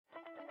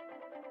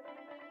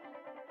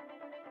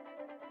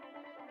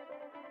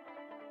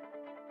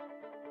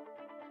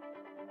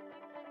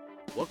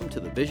Welcome to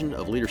the Vision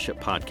of Leadership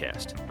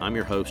podcast. I'm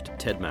your host,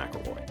 Ted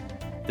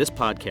McElroy. This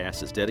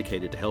podcast is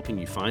dedicated to helping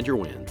you find your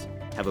wins,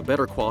 have a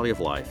better quality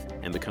of life,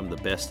 and become the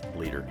best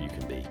leader you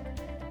can be.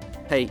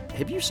 Hey,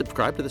 have you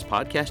subscribed to this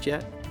podcast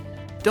yet?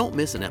 Don't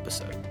miss an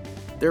episode.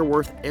 They're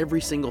worth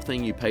every single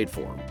thing you paid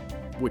for them,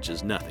 which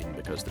is nothing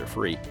because they're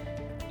free.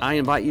 I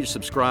invite you to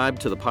subscribe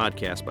to the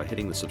podcast by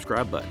hitting the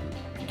subscribe button.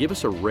 Give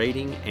us a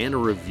rating and a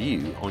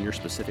review on your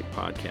specific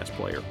podcast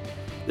player.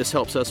 This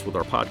helps us with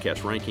our podcast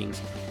rankings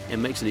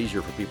and makes it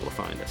easier for people to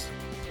find us.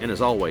 And as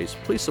always,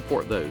 please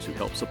support those who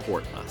help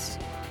support us.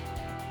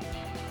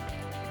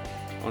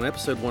 On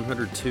episode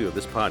 102 of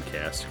this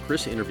podcast,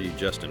 Chris interviewed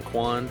Justin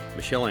Kwan,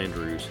 Michelle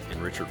Andrews,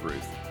 and Richard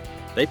Ruth.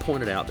 They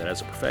pointed out that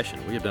as a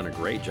profession, we have done a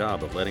great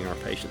job of letting our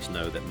patients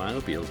know that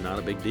myopia is not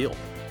a big deal.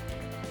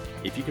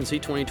 If you can see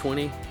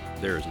 20/20,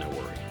 there is no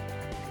worry.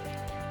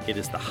 It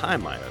is the high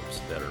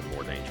myopes that are in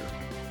more danger.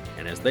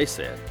 And as they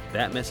said,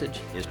 that message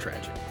is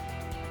tragic.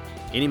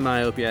 Any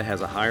myopia has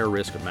a higher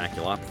risk of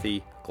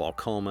maculopathy,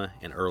 glaucoma,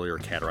 and earlier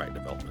cataract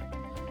development.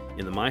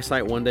 In the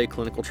MiSight one-day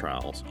clinical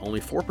trials, only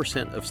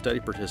 4% of study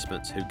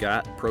participants who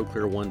got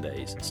ProClear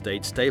one-days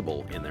stayed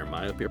stable in their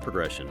myopia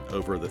progression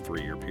over the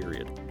 3-year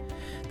period.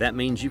 That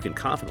means you can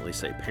confidently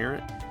say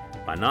parent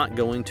by not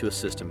going to a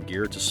system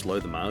geared to slow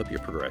the myopia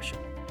progression.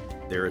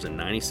 There is a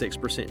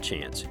 96%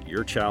 chance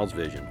your child's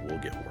vision will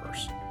get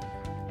worse.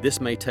 This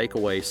may take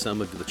away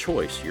some of the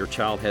choice your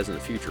child has in the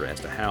future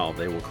as to how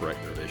they will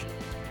correct their vision.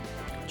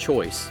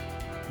 Choice,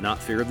 not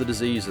fear of the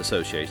disease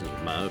associations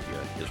with myopia,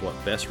 is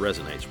what best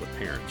resonates with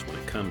parents when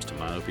it comes to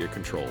myopia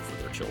control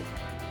for their children.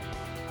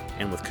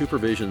 And with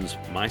CooperVision's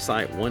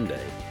MiSight One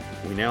Day,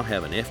 we now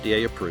have an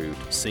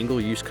FDA-approved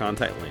single-use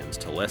contact lens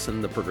to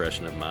lessen the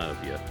progression of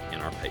myopia in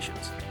our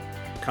patients.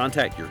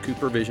 Contact your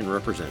CooperVision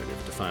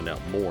representative to find out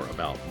more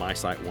about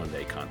MiSight One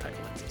Day contact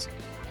lenses.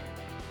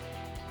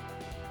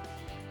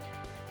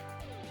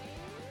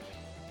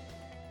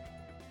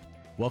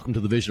 Welcome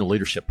to the Vision of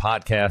Leadership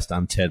podcast.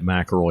 I'm Ted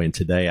McElroy, and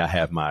today I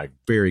have my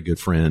very good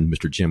friend,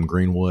 Mr. Jim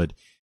Greenwood.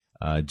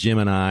 Jim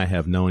and I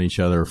have known each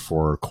other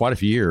for quite a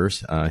few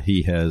years.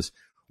 He has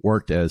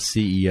worked as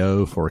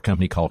CEO for a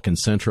company called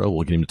Concentra.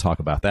 We'll get him to talk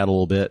about that a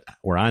little bit.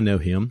 Where I know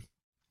him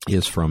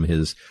is from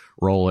his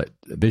role at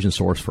Vision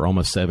Source for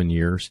almost 7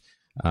 years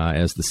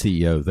as the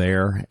CEO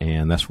there,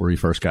 and that's where he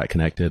first got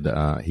connected.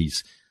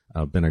 He's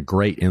been a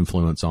great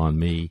influence on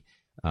me.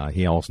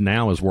 He also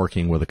now is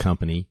working with a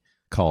company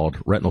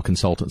called Retinal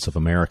Consultants of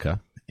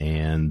America,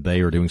 and they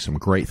are doing some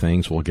great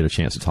things. We'll get a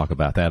chance to talk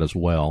about that as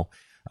well.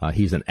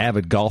 He's an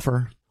avid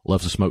golfer,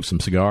 loves to smoke some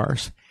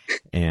cigars,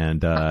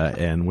 and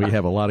we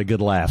have a lot of good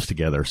laughs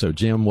together. So,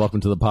 Jim, welcome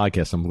to the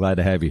podcast. I'm glad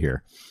to have you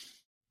here.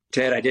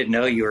 Ted, I didn't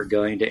know you were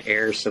going to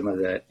air some of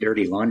the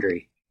dirty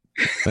laundry.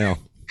 Well,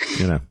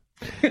 yeah,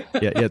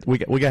 we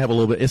gotta have a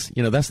little bit. It's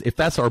if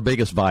that's our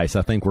biggest vice,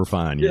 I think we're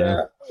fine. You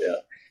know? Yeah.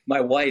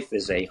 My wife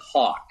is a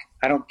hawk.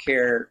 I don't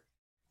care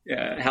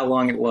how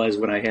long it was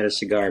when I had a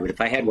cigar, but if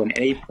I had one at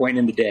any point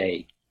in the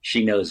day,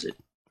 she knows it.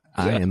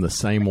 I am the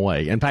same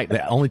way. In fact,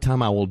 the only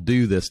time I will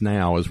do this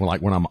now is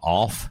when I'm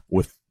off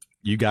with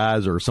you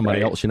guys or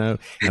somebody else, and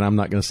I'm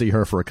not going to see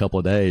her for a couple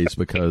of days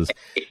because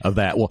of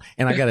that. Well,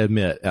 and I got to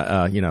admit,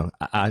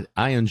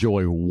 I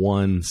enjoy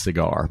one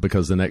cigar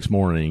because the next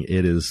morning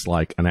it is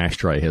like an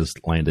ashtray has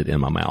landed in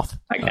my mouth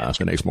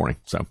the next morning.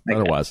 So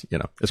otherwise,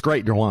 it's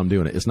great while I'm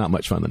doing it. It's not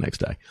much fun the next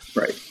day.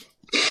 Right.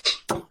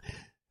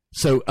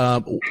 So,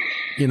 a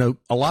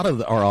lot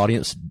of our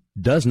audience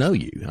does know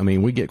you. I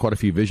mean, we get quite a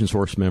few Vision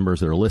Source members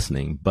that are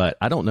listening, but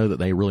I don't know that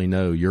they really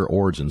know your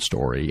origin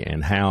story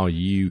and how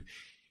you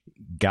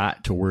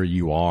got to where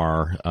you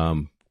are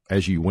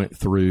as you went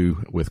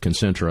through with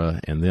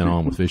Concentra and then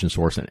on with Vision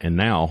Source and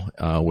now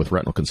with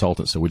Retinal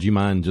Consultants. So would you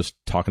mind just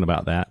talking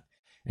about that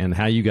and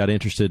how you got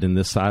interested in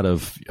this side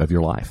of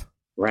your life?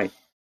 Right.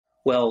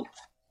 Well,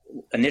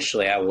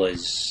 initially I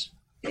was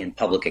in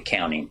public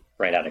accounting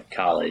right out of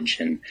college.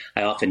 And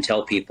I often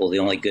tell people the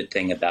only good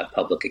thing about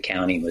public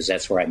accounting was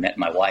that's where I met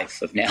my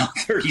wife of now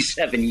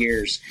 37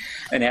 years.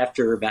 And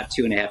after about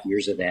 2.5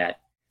 years of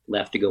that,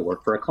 left to go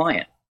work for a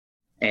client.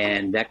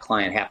 And that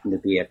client happened to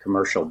be a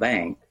commercial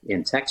bank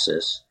in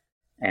Texas.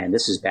 And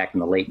this is back in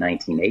the late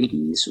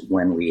 1980s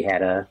when we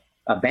had a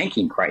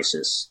banking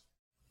crisis,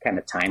 kind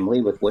of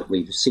timely with what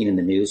we've seen in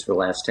the news for the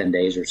last 10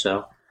 days or so.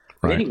 Right.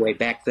 But anyway,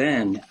 back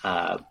then,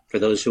 for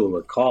those who will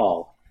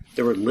recall,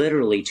 there were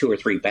literally 2 or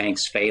 3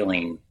 banks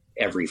failing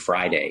every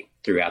Friday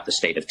throughout the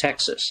state of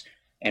Texas.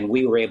 And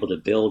we were able to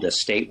build a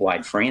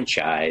statewide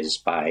franchise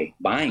by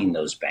buying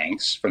those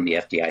banks from the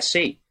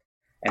FDIC.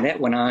 And that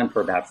went on for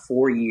about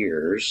 4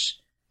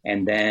 years.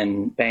 And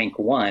then Bank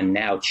One,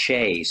 now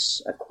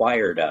Chase,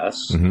 acquired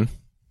us. Mm-hmm.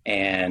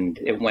 And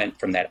it went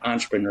from that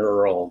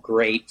entrepreneurial,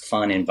 great,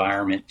 fun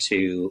environment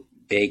to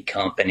big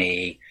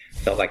company.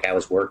 Felt like I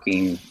was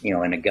working,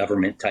 in a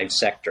government type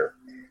sector.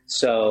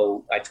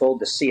 So I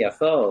told the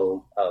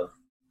CFO of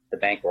the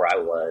bank where I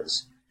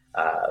was,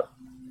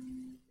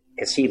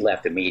 because he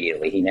left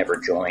immediately. He never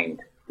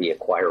joined the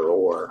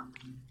acquirer.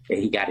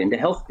 He got into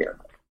healthcare.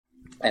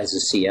 as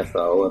a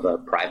CFO of a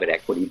private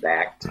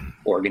equity-backed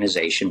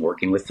organization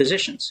working with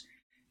physicians.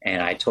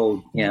 And I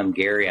told him,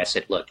 Gary, I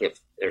said, look, if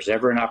there's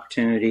ever an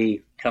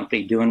opportunity,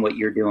 company doing what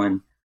you're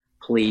doing,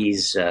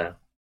 please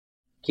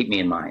keep me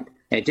in mind.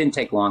 And it didn't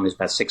take long. It was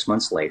about 6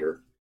 months later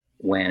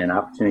when an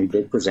opportunity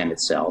did present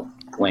itself,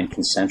 when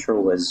Concentra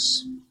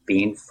was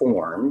being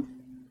formed,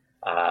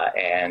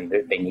 and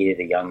they needed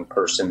a young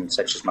person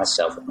such as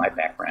myself with my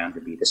background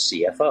to be the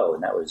CFO.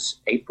 And that was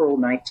April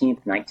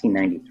 19th,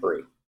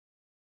 1993.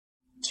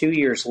 2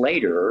 years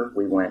later,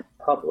 we went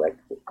public.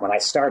 When I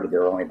started,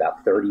 there were only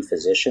about 30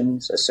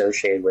 physicians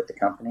associated with the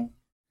company.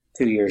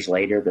 2 years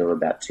later, there were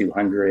about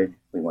 200.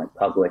 We went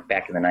public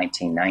back in the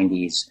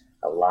 1990s.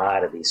 A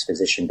lot of these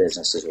physician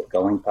businesses were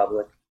going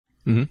public.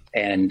 Mm-hmm.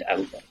 And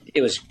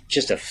it was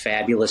just a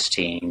fabulous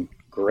team,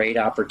 great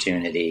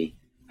opportunity.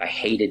 I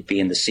hated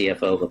being the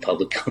CFO of a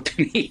public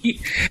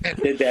company.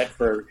 Did that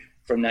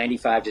from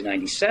 95 to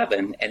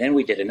 97. And then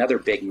we did another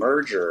big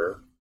merger.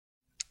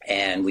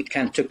 And we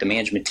kind of took the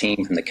management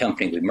team from the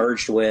company we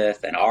merged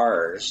with and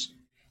ours.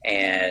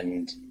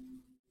 And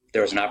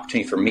there was an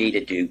opportunity for me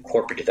to do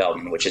corporate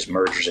development, which is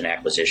mergers and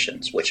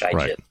acquisitions, which I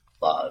just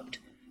loved.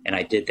 And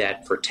I did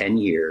that for 10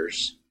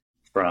 years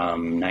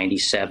from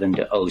 97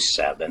 to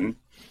 07.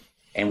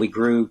 And we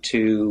grew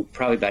to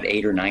probably about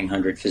 800 or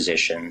 900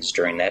 physicians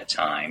during that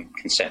time.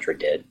 Concentra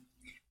did.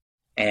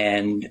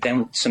 And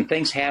then some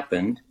things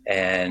happened,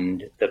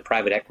 and the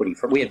private equity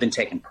firm, we had been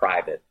taken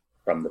private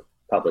from the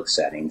public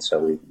setting. So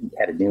we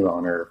had a new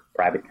owner,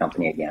 private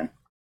company again.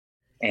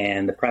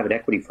 And the private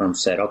equity firm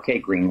said, okay,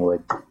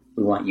 Greenwood,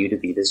 we want you to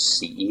be the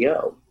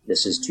CEO.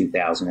 This is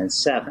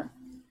 2007.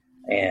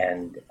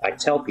 And I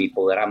tell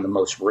people that I'm the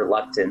most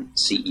reluctant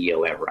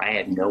CEO ever. I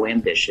had no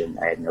ambition.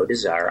 I had no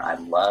desire. I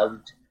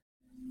loved,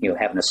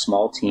 having a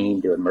small team,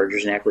 doing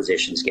mergers and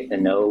acquisitions, getting to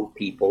know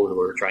people who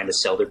were trying to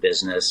sell their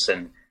business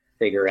and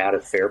figure out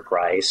a fair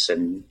price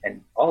and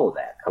all of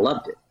that. I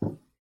loved it.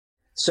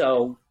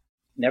 So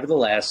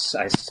nevertheless,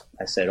 I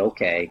said,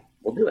 okay,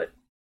 we'll do it.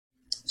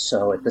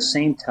 So at the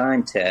same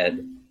time,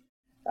 Ted,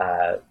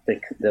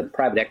 the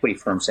private equity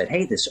firm said,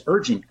 hey, this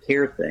urgent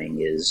care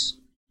thing is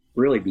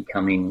really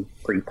becoming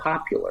pretty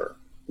popular.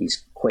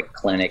 These quick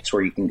clinics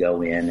where you can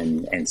go in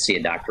and see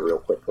a doctor real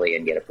quickly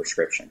and get a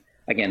prescription.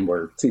 Again,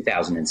 we're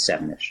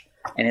 2007-ish.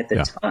 And at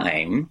the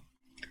time,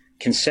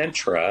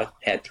 Concentra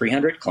had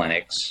 300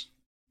 clinics.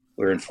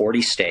 We were in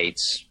 40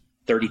 states,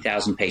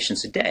 30,000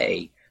 patients a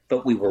day,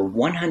 but we were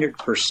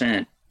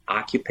 100%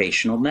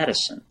 occupational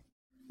medicine,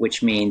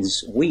 which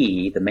means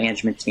we, the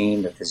management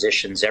team, the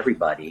physicians,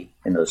 everybody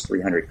in those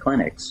 300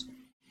 clinics,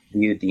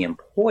 viewed the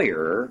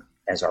employer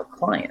as our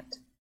client.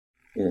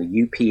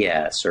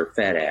 UPS or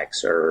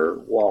FedEx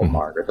or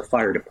Walmart or the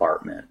fire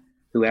department,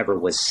 whoever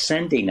was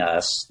sending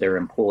us their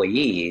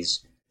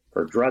employees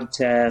for drug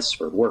tests,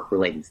 for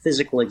work-related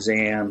physical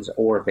exams,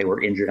 or if they were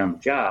injured on the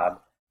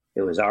job,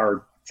 it was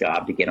our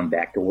job to get them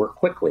back to work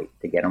quickly,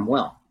 to get them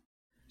well.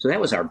 So that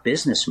was our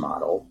business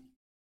model.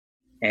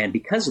 And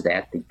because of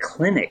that, the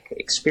clinic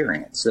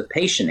experience, the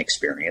patient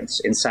experience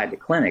inside the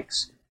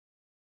clinics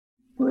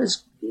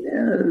was,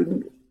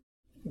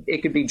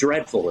 it could be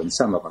dreadful in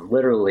some of them.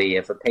 Literally,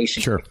 if a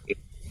patient to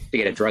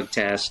get a drug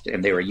test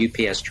and they were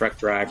a UPS truck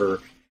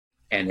driver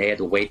and they had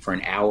to wait for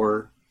an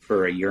hour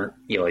for a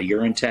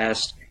urine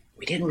test,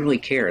 we didn't really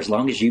care as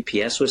long as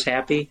UPS was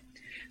happy.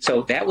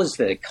 So that was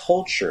the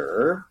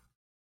culture,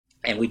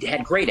 and we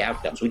had great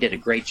outcomes. We did a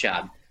great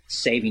job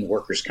saving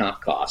workers'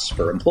 comp costs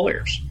for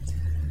employers.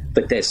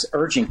 But this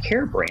urgent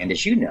care brand,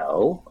 as you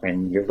know,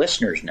 and your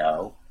listeners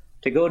know,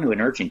 to go into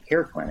an urgent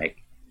care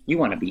clinic, you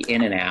want to be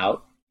in and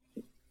out.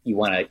 You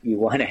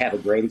want to have a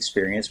great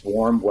experience,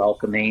 warm,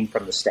 welcoming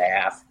from the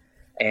staff,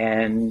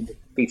 and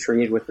be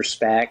treated with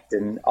respect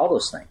and all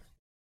those things.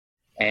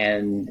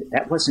 And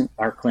that wasn't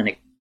our clinic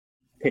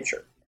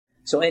picture.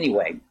 So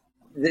anyway,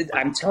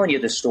 I'm telling you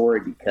this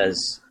story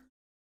because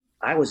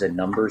I was a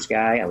numbers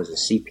guy. I was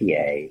a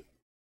CPA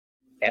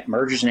at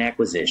mergers and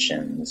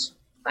acquisitions.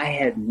 I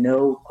had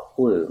no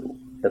clue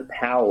the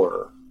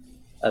power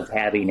of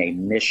having a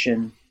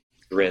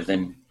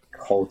mission-driven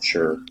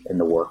culture in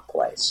the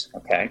workplace,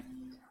 okay?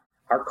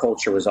 Our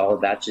culture was all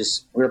about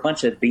we're a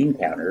bunch of bean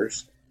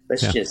counters.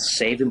 Let's just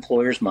save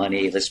employers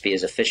money. Let's be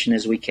as efficient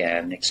as we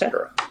can, et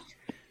cetera.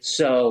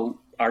 So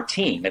our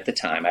team at the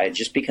time, I had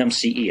just become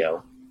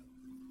CEO.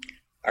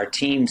 Our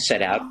team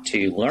set out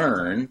to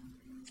learn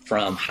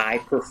from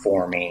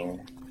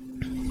high-performing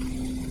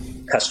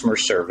customer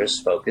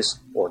service-focused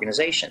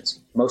organizations,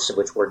 most of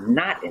which were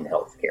not in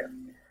healthcare.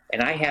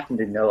 And I happened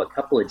to know a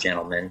couple of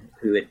gentlemen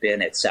who had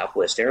been at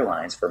Southwest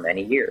Airlines for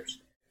many years.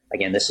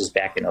 Again, this is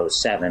back in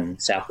 07.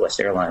 Southwest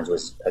Airlines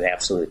was an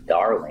absolute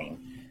darling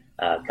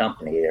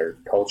company. Their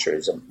culture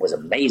was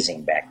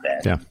amazing back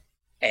then. Yeah.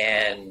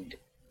 And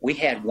we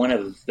had one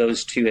of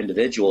those two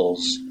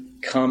individuals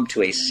come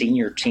to a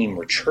senior team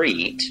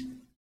retreat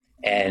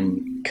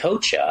and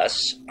coach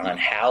us on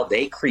how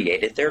they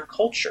created their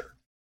culture.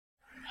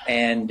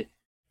 And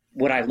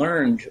what I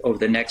learned over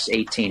the next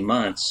 18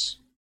 months,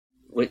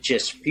 what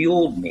just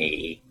fueled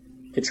me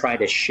to try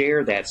to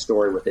share that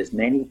story with as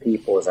many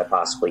people as I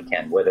possibly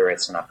can, whether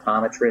it's an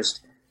optometrist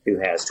who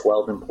has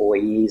 12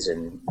 employees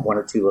in one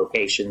or two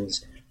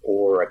locations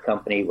or a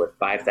company with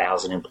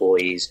 5,000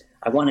 employees.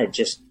 I want to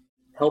just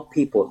help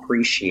people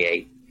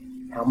appreciate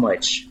how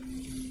much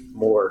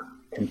more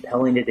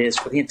compelling it is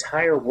for the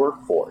entire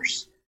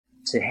workforce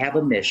to have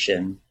a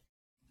mission,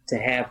 to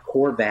have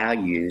core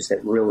values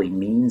that really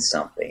mean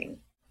something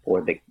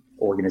for the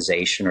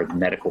organization or the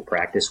medical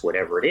practice,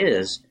 whatever it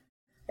is,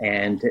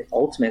 and to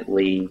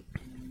ultimately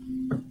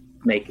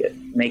make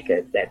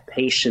that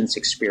patient's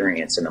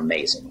experience an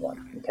amazing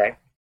one. Okay.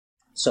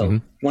 So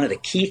one of the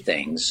key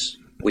things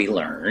we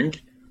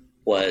learned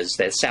was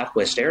that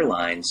Southwest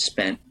Airlines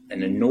spent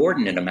an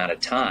inordinate amount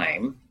of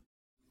time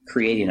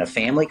creating a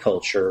family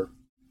culture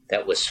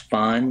that was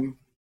fun,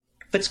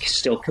 but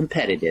still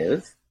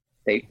competitive.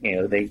 They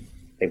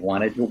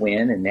wanted to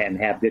win and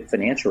have good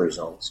financial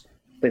results,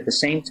 but at the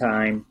same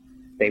time,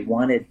 they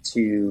wanted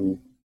to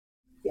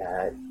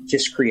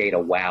just create a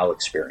wow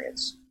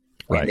experience.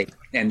 Right.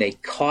 And they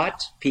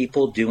caught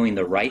people doing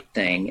the right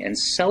thing and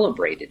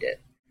celebrated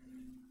it.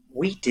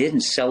 We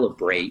didn't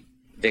celebrate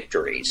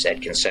victories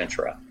at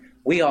Concentra.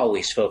 We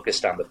always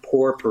focused on the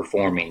poor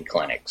performing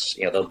clinics,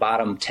 the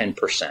bottom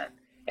 10%.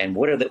 And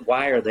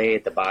why are they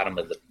at the bottom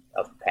of the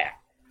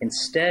pack?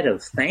 Instead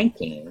of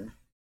thanking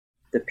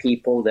the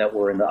people that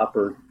were in the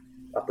upper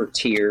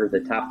tier,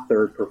 the top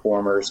third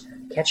performers,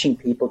 catching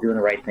people doing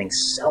the right thing,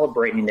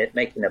 celebrating it,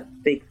 making a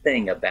big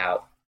thing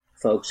about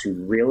folks who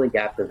really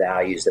got the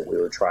values that we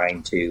were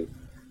trying to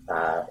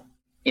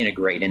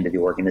integrate into the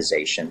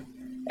organization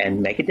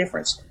and make a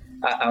difference.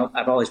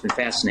 I've always been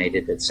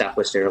fascinated that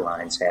Southwest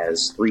Airlines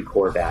has three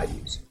core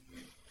values: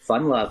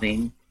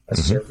 fun-loving, a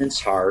servant's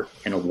heart,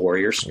 and a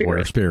warrior spirit.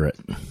 Warrior spirit.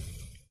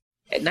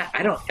 And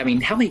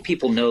how many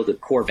people know the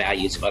core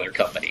values of other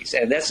companies?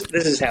 And this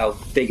is how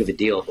big of a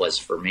deal it was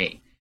for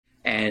me.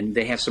 And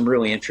they have some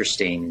really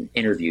interesting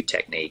interview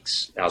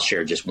techniques. I'll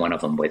share just one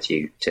of them with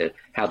you to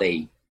how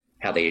they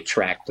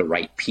attract the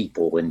right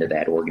people into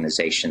that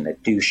organization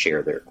that do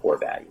share their core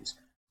values.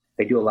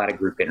 They do a lot of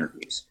group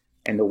interviews.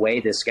 And the way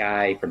this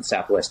guy from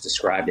Southwest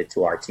described it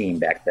to our team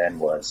back then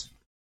was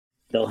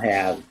they'll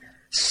have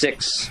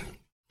 6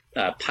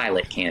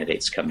 pilot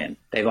candidates come in.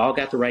 They've all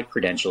got the right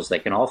credentials. They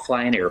can all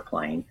fly an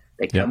airplane.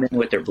 They come in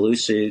with their blue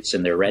suits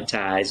and their red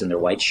ties and their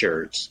white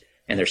shirts,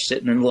 and they're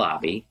sitting in the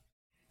lobby.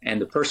 And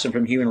the person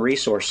from Human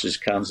Resources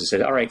comes and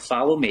says, all right,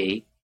 follow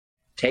me,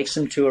 takes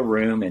them to a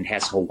room and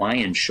has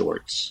Hawaiian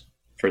shorts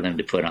for them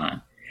to put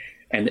on.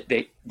 And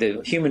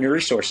the Human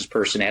Resources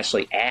person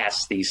actually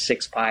asked these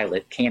 6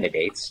 pilot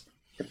candidates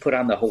to put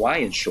on the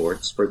Hawaiian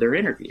shorts for their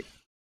interview.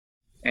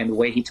 And the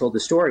way he told the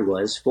story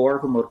was 4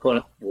 of them will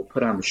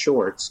put on the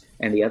shorts,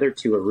 and the other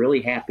 2 are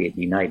really happy at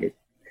United.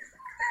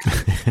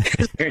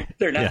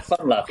 They're not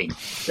fun-loving.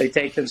 They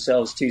take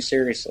themselves too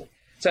seriously.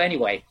 So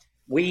anyway,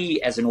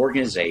 we as an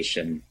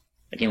organization,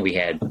 again, we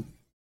had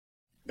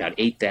about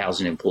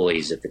 8,000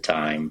 employees at the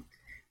time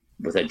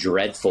with a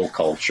dreadful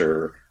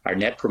culture. Our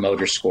Net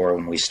Promoter Score,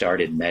 when we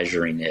started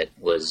measuring it,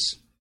 was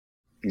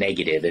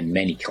negative in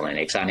many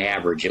clinics. On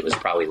average, it was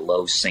probably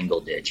low single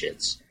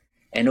digits.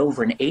 And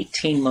over an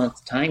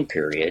 18-month time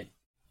period,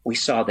 we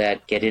saw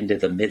that get into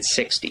the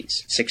mid-60s,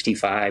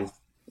 65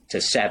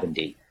 to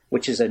 70,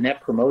 which is a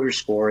Net Promoter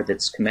Score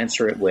that's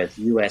commensurate with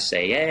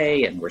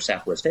USAA and where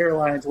Southwest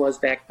Airlines was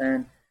back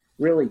then.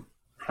 Really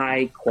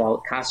high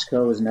quality.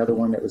 Costco is another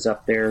one that was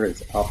up there.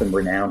 It's often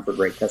renowned for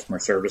great customer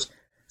service.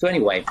 So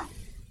anyway,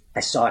 I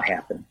saw it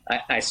happen.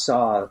 I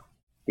saw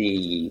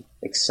the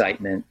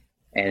excitement,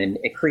 and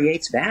it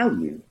creates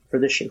value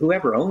for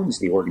whoever owns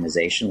the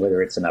organization,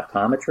 whether it's an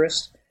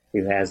optometrist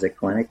who has a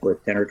clinic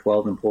with 10 or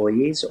 12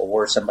 employees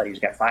or somebody who's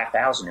got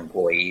 5,000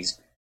 employees.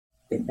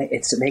 It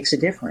makes a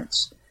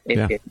difference.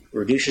 It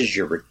reduces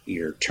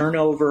your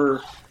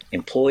turnover.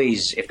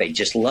 Employees, if they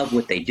just love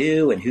what they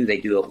do and who they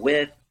do it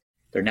with,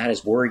 they're not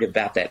as worried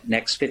about that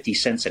next 50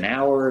 cents an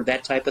hour,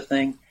 that type of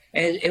thing.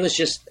 And it was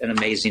just an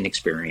amazing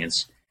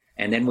experience.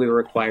 And then we were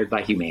acquired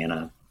by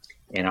Humana,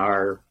 and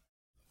our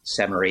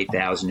 7,000 or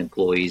 8,000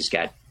 employees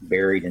got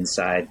buried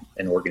inside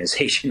an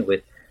organization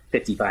with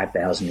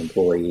 55,000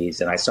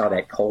 employees. And I saw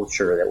that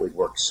culture that we'd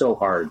worked so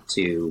hard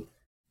to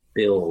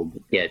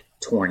build get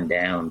torn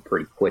down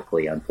pretty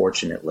quickly,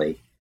 unfortunately.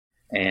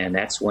 And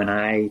that's when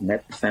I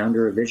met the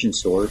founder of Vision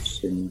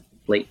Source in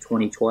late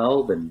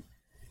 2012, and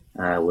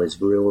I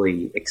was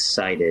really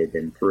excited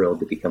and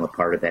thrilled to become a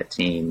part of that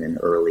team in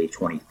early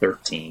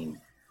 2013,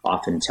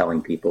 often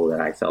telling people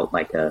that I felt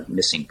like a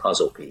missing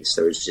puzzle piece.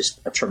 There was just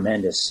a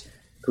tremendous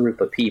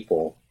group of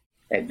people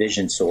at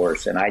Vision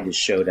Source, and I just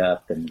showed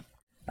up, and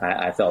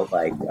I felt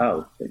like,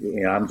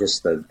 I'm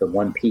just the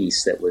one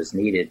piece that was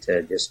needed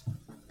to just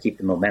keep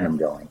the momentum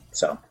going.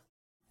 So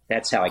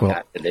that's how I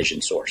got to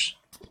Vision Source.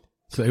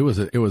 So it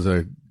was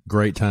a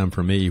great time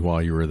for me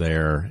while you were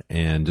there,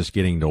 and just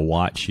getting to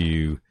watch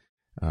you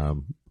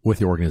with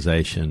the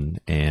organization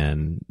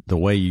and the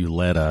way you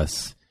led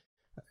us.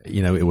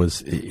 It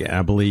was,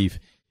 I believe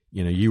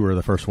you were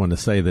the first one to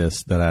say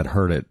this, that I'd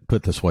heard it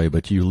put this way,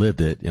 but you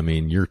lived it. I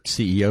mean, your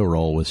CEO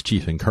role was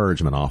Chief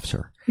Encouragement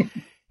Officer.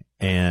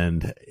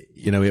 And,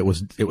 it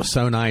was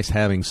so nice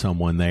having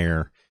someone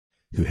there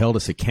who held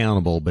us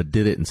accountable, but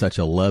did it in such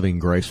a loving,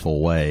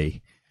 graceful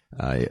way.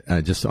 I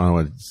want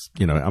to,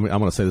 I'm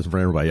going to say this for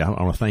everybody. I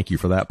want to thank you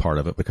for that part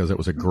of it, because it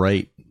was a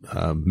great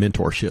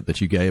mentorship that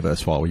you gave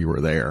us while you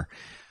were there,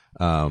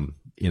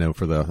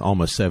 for the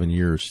almost 7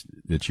 years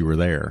that you were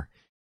there.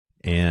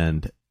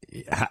 And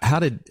how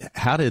did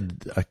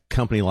a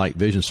company like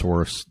Vision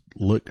Source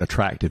look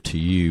attractive to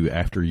you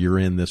after you're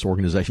in this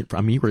organization?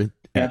 I mean, you were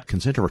at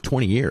Concentra for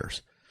 20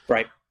 years.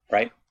 Right.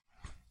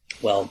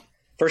 Well,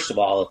 first of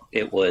all,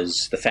 it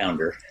was the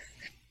founder,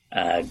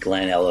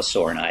 Glenn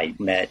Ellisor, and I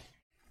met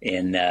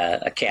in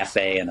a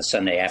cafe on a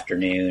Sunday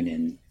afternoon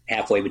and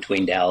halfway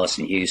between Dallas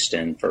and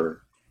Houston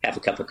for have a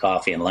cup of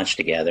coffee and lunch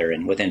together.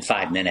 And within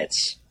 5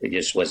 minutes, it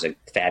just was a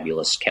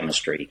fabulous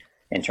chemistry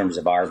in terms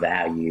of our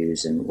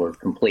values, and we're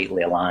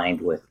completely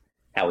aligned with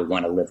how we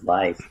want to live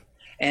life.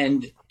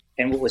 And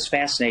what was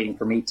fascinating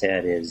for me,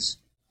 Ted, is,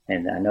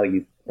 and I know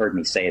you've heard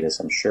me say this,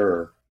 I'm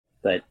sure,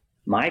 but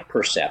my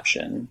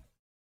perception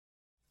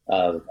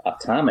of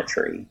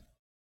optometry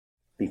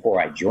before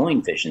I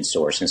joined Vision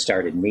Source and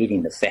started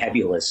meeting the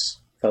fabulous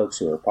folks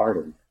who are part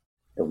of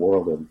the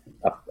world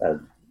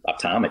of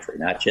optometry,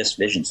 not just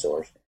Vision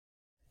Source,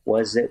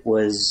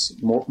 was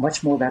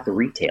much more about the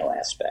retail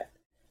aspect.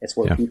 It's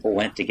where people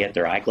went to get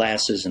their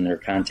eyeglasses and their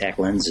contact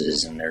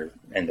lenses and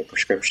the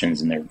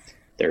prescriptions and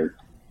their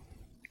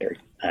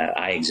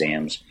eye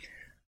exams.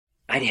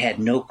 I had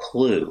no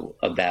clue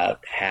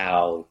about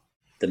how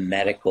the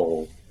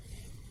medical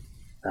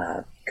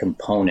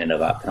component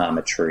of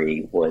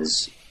optometry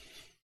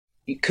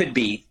it could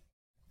be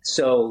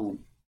so.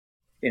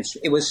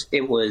 It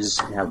was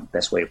how the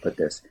best way to put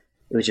this.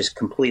 It was just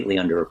completely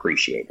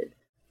underappreciated.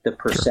 The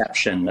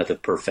perception of the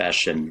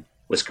profession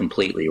was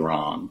completely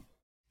wrong.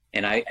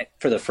 And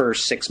for the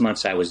first 6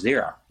 months I was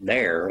there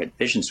at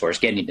Vision Source,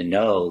 getting to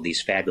know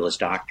these fabulous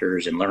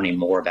doctors and learning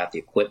more about the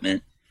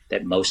equipment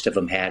that most of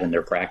them had in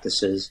their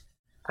practices,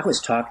 I was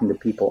talking to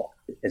people,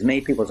 as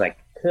many people as I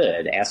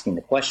could, asking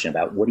the question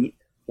about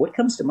what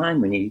comes to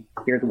mind when you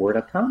hear the word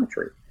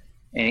optometry.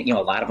 And,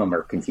 a lot of them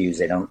are confused.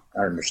 They don't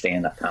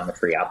understand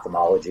optometry,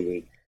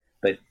 ophthalmology.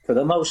 But for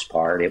the most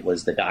part, it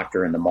was the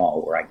doctor in the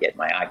mall where I get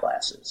my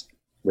eyeglasses,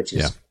 which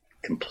is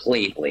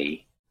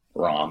completely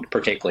wrong,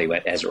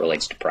 particularly as it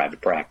relates to private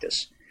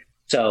practice.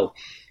 So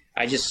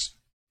I just,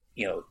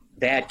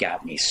 that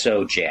got me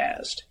so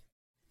jazzed,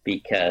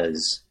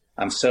 because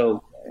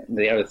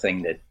the other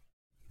thing that,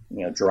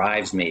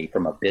 drives me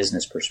from a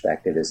business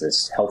perspective is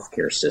this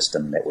healthcare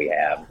system that we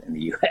have in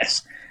the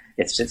U.S.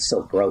 It's just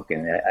so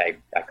broken.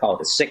 I call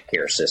it a sick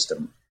care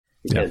system,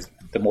 because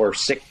the more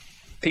sick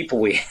people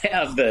we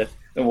have, the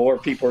more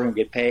people are going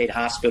to get paid.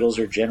 Hospitals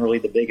are generally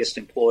the biggest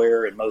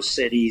employer in most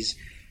cities.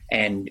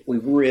 And we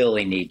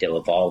really need to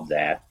evolve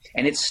that.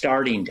 And it's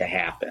starting to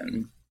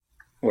happen,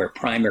 where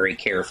primary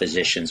care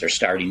physicians are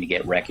starting to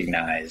get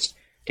recognized,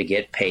 to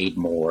get paid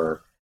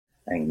more.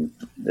 I mean,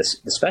 the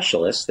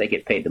specialists, they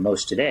get paid the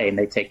most today, and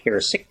they take care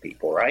of sick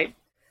people, right?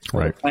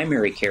 Right. The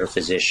primary care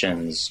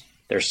physicians,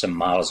 there's some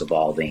models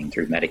evolving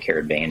through Medicare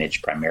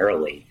Advantage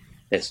primarily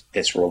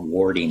that's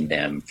rewarding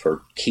them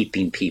for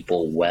keeping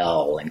people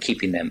well and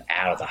keeping them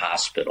out of the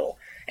hospital.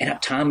 And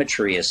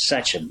optometry is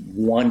such a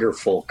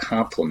wonderful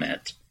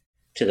complement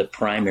to the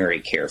primary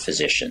care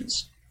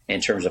physicians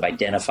in terms of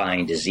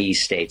identifying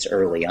disease states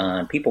early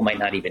on. People might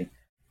not even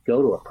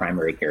go to a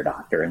primary care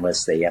doctor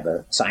unless they have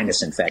a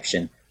sinus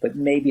infection, but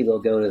maybe they'll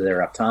go to their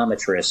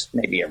optometrist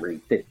maybe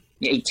every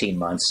 18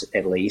 months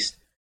at least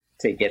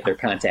to get their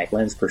contact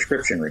lens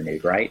prescription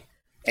renewed, right?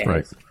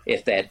 And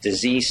if that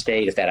disease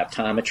state, if that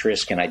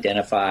optometrist can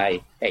identify,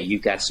 hey,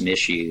 you've got some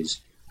issues,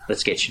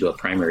 let's get you to a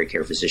primary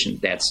care physician,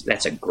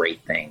 that's a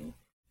great thing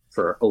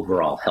for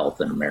overall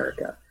health in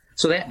America.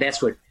 So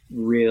that's what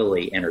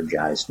really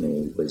energized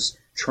me, was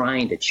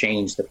trying to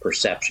change the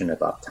perception of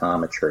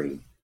optometry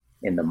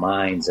in the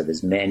minds of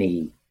as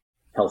many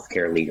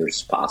healthcare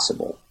leaders as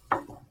possible.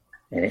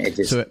 And it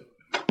just,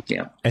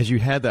 as you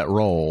had that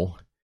role,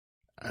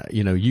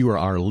 you were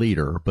our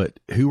leader, but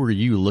who were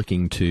you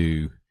looking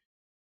to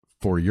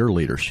for your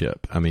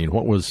leadership? I mean,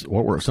 who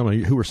were some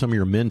of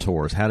your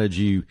mentors? How did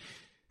you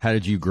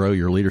grow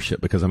your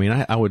leadership? Because I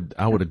mean, I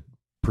would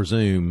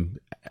presume,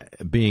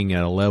 being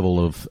at a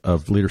level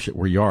of leadership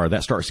where you are,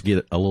 that starts to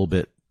get a little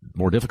bit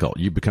more difficult.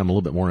 You become a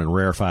little bit more in a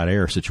rarefied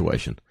air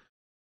situation.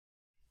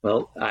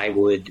 Well, I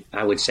would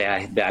say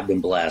I've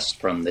been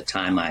blessed from the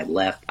time I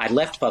left. I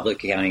left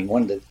public accounting.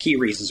 One of the key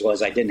reasons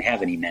was I didn't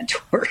have any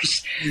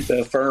mentors.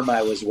 The firm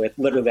I was with,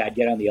 literally, I'd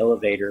get on the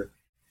elevator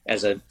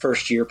as a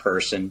first-year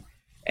person,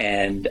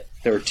 and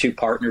there were two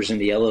partners in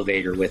the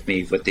elevator with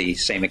me with the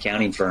same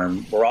accounting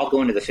firm. We're all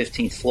going to the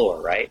 15th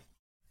floor, right?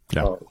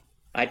 Yeah. Well,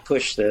 I'd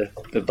push the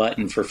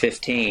button for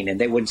 15,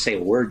 and they wouldn't say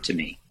a word to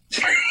me.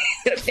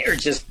 They were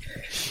just,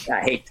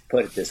 I hate to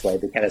put it this way,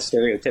 but kind of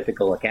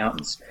stereotypical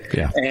accountants.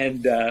 Yeah.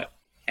 And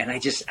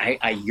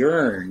I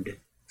yearned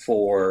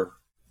for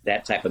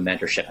that type of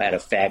mentorship. I had a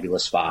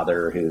fabulous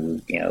father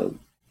who,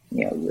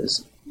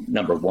 was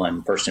number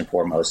one, first and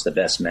foremost, the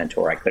best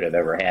mentor I could have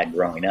ever had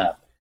growing up.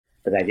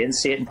 But I didn't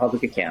see it in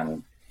public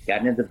accounting.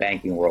 Got into the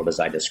banking world, as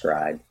I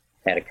described.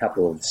 Had a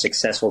couple of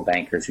successful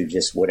bankers who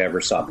just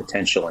whatever saw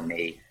potential in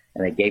me,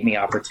 and they gave me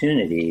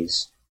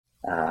opportunities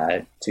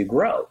to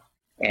grow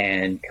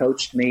and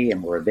coached me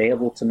and were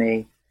available to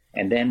me.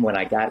 And then when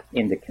I got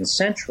into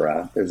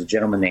Concentra, there was a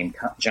gentleman named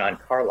John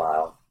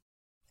Carlisle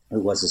who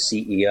was a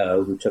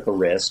CEO who took a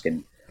risk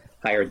and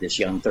hired this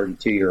young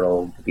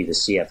 32-year-old to be the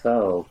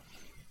CFO.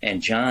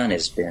 And John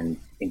has been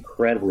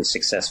incredibly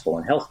successful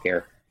in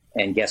healthcare.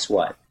 And guess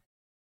what?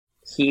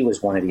 He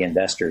was one of the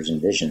investors in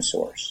Vision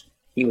Source.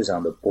 He was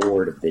on the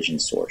board of Vision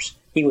Source.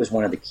 He was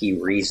one of the key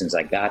reasons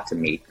I got to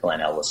meet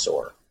Glenn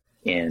Ellisor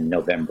in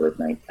November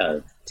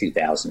of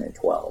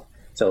 2012.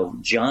 So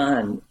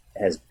John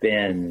has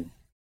been,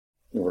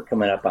 we're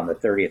coming up on the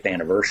 30th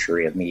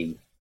anniversary of me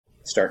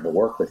starting to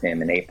work with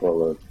him in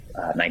April of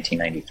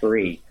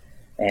 1993.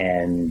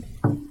 And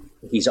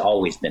he's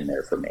always been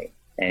there for me.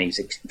 And he's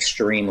an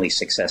extremely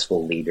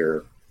successful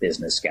leader,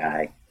 business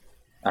guy.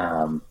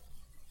 And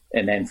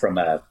then from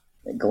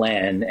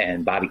Glenn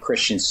and Bobby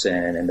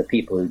Christensen and the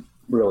people who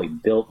really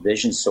built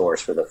Vision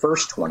Source for the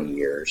first 20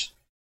 years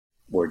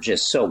were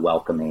just so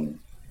welcoming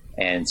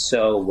and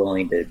so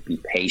willing to be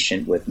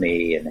patient with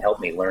me and help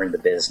me learn the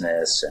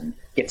business and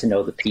get to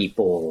know the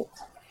people.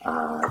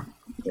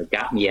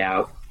 Got me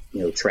out,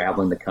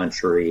 traveling the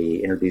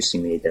country,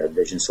 introducing me to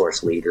Vision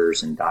Source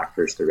leaders and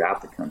doctors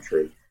throughout the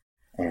country,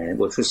 and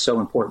which was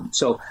so important.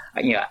 So,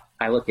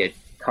 I look at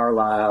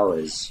Carlisle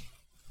as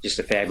just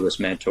a fabulous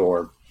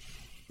mentor.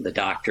 The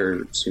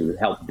doctors who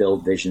helped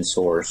build Vision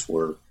Source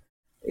were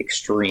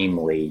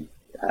extremely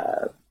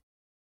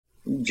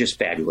just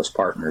fabulous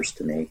partners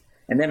to me.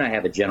 And then I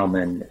have a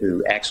gentleman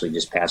who actually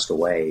just passed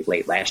away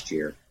late last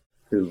year,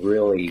 who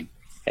really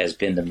has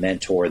been the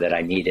mentor that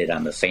I needed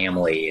on the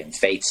family and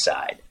faith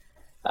side,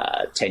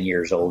 10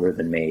 years older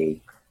than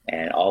me,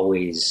 and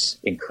always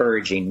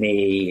encouraging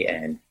me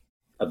and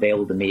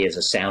available to me as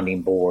a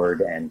sounding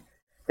board. And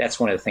that's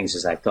one of the things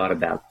as I thought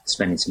about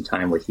spending some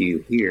time with you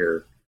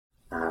here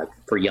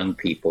for young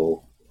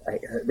people.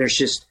 There's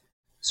just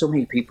so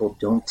many people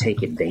don't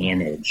take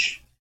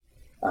advantage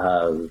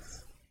of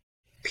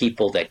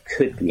people that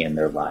could be in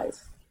their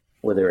life,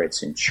 whether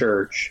it's in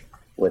church,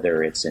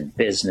 whether it's in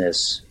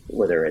business,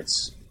 whether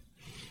it's,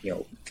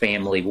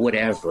 family,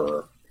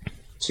 whatever,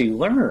 to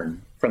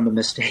learn from the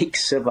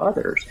mistakes of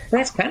others.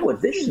 That's kind of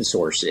what Vision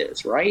Source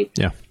is, right?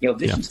 Yeah.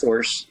 Vision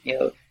Source,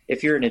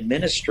 if you're an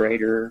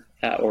administrator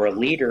or a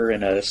leader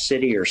in a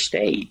city or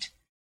state,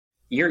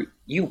 you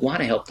want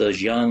to help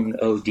those young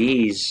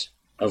ODs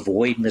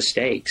avoid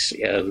mistakes,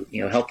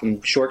 help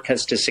them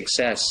shortcuts to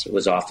success, it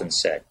was often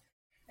said.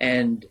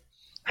 And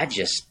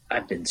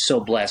I've been so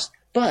blessed.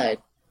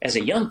 But as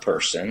a young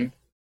person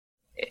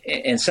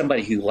and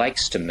somebody who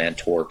likes to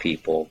mentor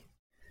people,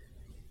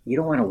 you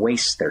don't want to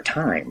waste their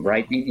time,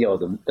 right?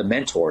 The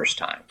mentor's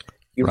time.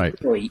 You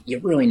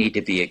really need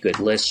to be a good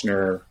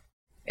listener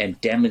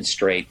and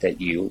demonstrate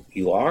that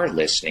you are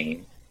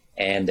listening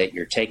and that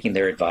you're taking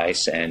their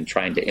advice and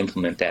trying to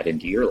implement that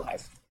into your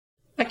life.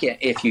 Again,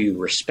 if you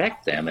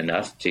respect them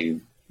enough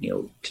to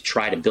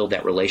try to build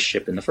that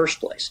relationship in the first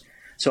place.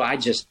 So I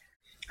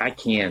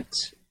can't,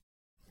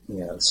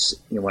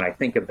 when I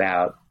think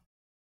about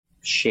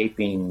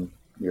shaping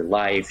your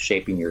life,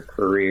 shaping your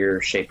career,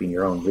 shaping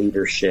your own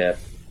leadership,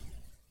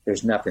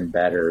 there's nothing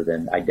better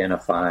than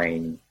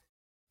identifying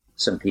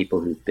some people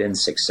who've been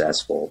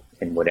successful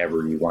in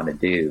whatever you want to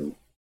do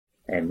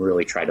and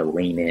really try to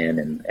lean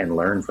in and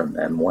learn from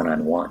them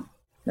one-on-one.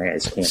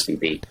 It can't be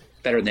beat.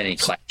 Better than any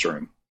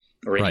classroom.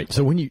 Right.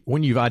 So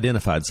when you've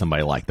identified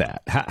somebody like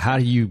that, how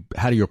do you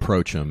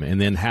approach them? And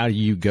then how do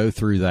you go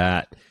through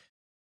that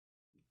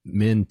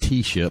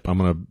mentorship? I'm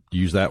going to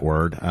use that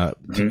word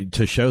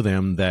to show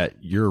them that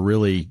you're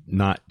really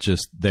not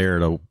just there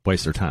to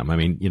waste their time. I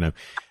mean,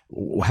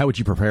 how would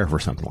you prepare for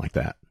something like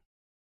that?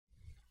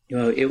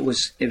 It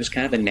was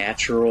kind of a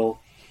natural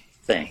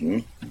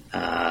thing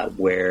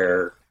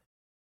where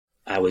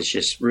I was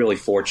just really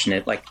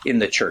fortunate. Like in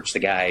the church, the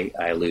guy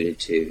I alluded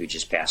to who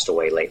just passed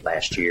away late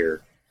last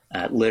year.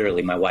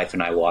 Literally, my wife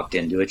and I walked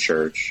into a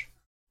church,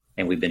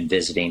 and we've been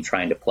visiting,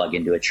 trying to plug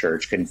into a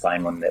church. Couldn't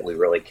find one that we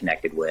really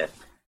connected with.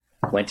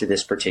 Went to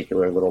this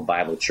particular little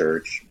Bible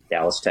church,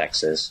 Dallas,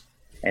 Texas.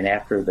 And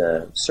after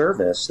the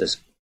service, this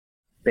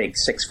big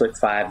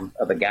 6'5"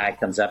 of a guy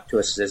comes up to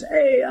us and says,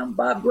 "Hey, I'm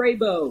Bob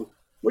Graybo.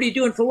 What are you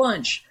doing for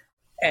lunch?"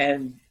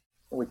 And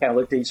we kind of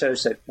looked at each other and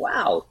said,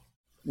 "Wow,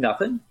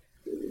 nothing.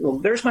 Well,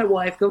 there's my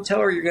wife. Go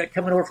tell her you're going to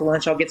come over for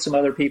lunch. I'll get some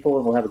other people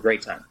and we'll have a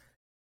great time."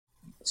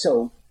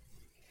 So,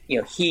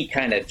 he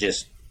kind of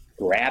just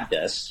grabbed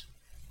us,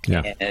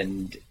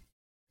 and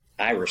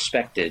I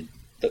respected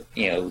the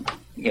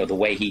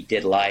way he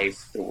did life,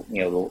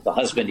 the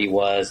husband he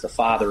was, the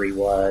father he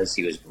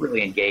was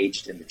really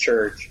engaged in the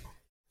church.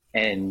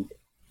 And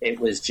it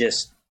was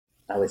just,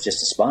 I was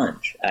just a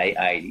sponge.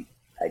 I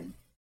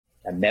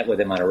met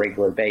with him on a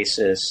regular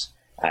basis.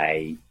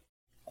 I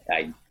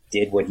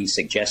did what he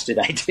suggested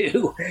I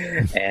do,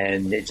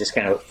 and it just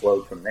kind of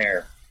flowed from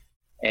there.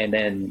 And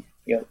then,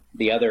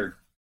 the other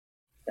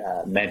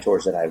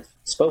mentors that I've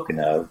spoken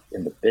of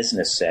in the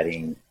business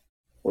setting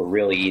were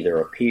really either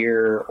a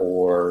peer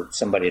or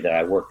somebody that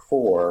I worked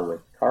for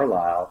with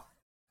Carlisle.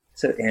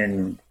 So,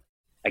 and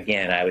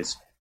again,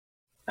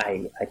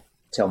 I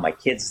tell my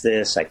kids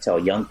this, I tell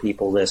young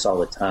people this all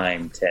the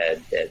time,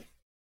 Ted, that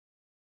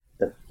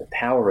the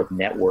power of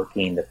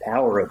networking, the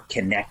power of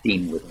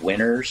connecting with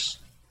winners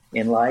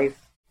in life,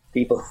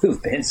 people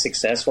who've been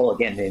successful,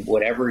 again, in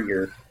whatever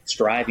you're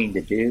striving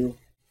to do,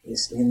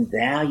 is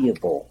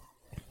invaluable.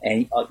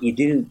 And you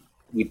do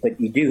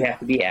have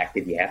to be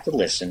active. You have to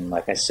listen,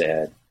 like I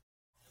said,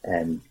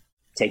 and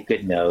take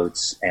good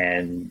notes,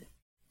 and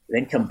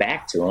then come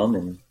back to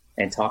them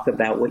and talk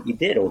about what you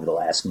did over the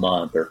last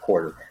month or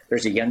quarter.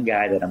 There's a young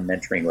guy that I'm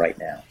mentoring right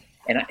now,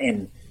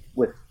 and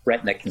with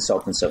Retina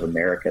Consultants of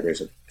America, there's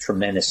a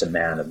tremendous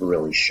amount of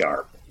really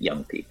sharp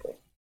young people,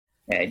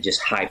 and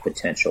just high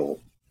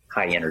potential,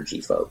 high energy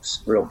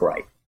folks, real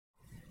bright.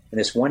 And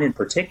this one in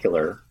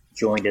particular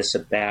joined us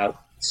about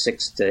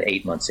 6 to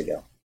 8 months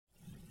ago.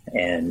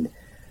 And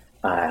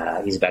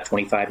he's about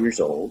 25 years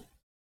old.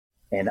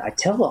 And I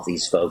tell all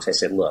these folks, I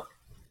said, look,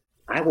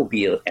 I will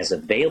be as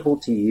available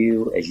to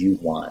you as you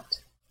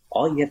want.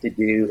 All you have to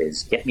do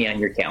is get me on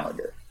your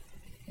calendar.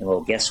 And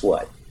well, guess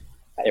what?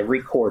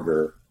 Every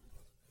quarter,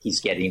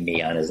 he's getting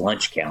me on his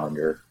lunch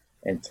calendar.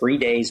 And 3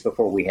 days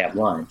before we have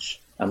lunch,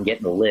 I'm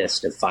getting a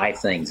list of 5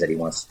 things that he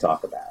wants to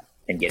talk about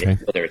and get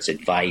it, whether it's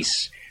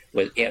advice.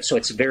 So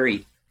it's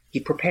he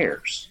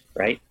prepares,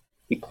 right?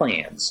 He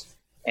plans.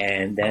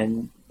 And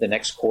then the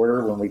next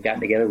quarter, when we've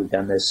gotten together, we've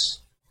done this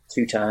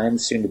 2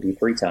 times, soon to be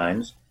 3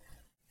 times.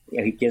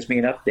 He gives me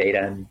an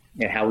update on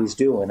how he's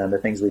doing on the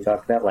things we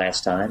talked about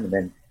last time. And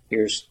then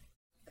here's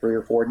 3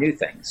 or 4 new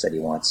things that he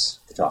wants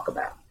to talk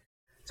about.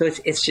 So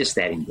it's just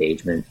that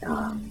engagement,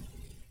 and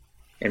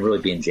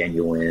really being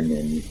genuine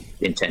and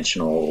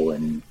intentional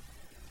and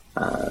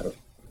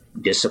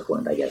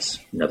disciplined, I guess,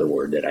 another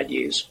word that I'd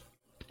use.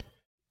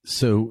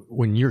 So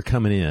when you're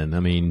coming in, I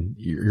mean,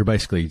 you're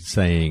basically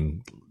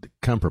saying,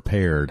 come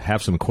prepared,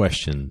 have some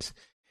questions.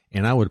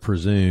 And I would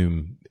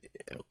presume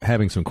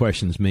having some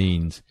questions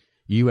means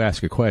you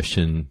ask a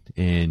question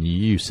and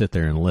you sit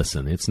there and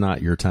listen. It's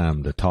not your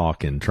time to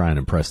talk and try and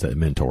impress that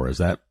mentor. Is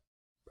that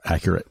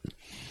accurate?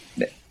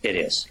 It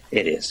is.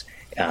 It is.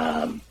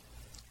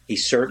 He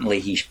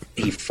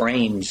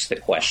frames the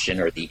question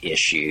or the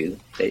issue,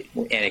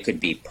 and it could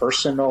be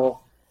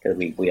personal, because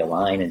we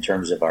align in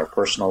terms of our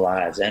personal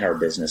lives and our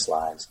business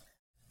lives.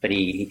 But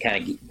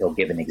he'll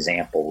give an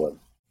example of,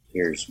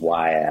 here's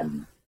why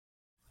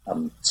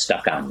I'm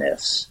stuck on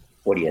this.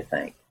 What do you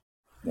think?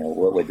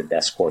 What would the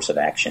best course of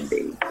action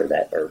be for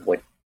that, or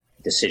what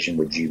decision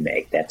would you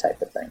make? That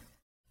type of thing.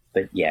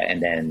 But yeah,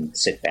 and then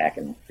sit back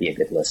and be a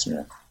good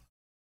listener.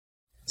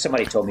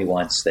 Somebody told me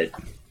once that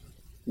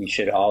you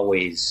should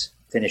always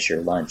finish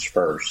your lunch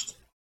first,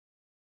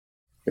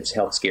 which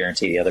helps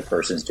guarantee the other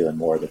person's doing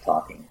more of the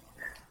talking.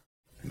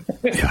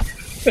 Yeah,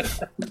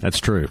 that's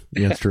true.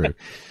 Yeah, that's true.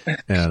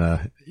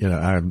 And,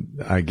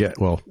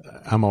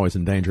 I'm always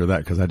in danger of that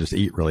because I just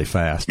eat really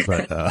fast.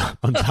 But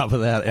on top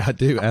of that, I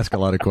do ask a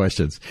lot of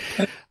questions.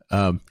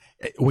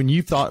 When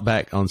you thought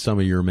back on some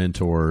of your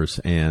mentors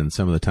and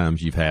some of the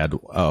times you've had,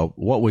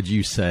 what would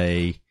you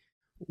say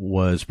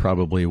was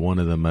probably one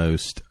of the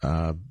most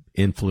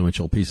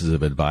influential pieces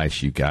of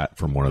advice you got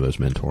from one of those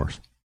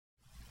mentors?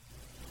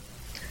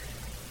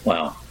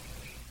 Well,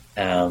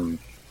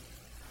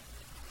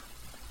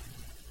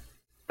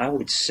 I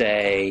would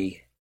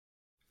say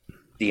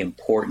the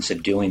importance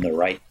of doing the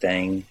right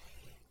thing.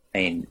 I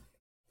mean,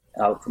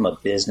 out from a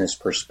business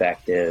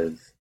perspective,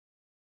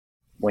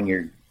 when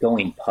you're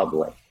going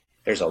public,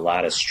 there's a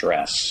lot of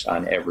stress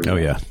on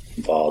everyone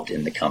involved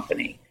in the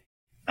company.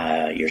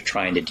 You're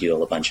trying to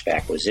do a bunch of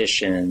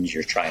acquisitions.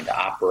 You're trying to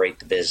operate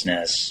the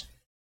business.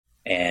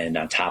 And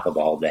on top of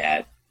all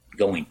that,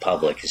 going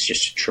public is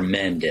just a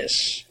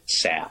tremendous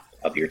sap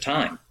of your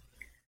time.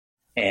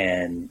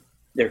 And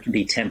there can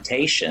be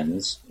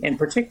temptations, and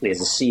particularly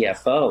as a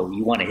CFO,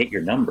 you want to hit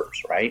your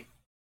numbers, right?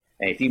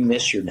 And if you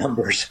miss your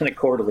numbers on a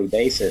quarterly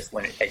basis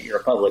when you're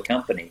a public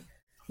company,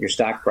 your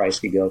stock price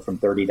could go from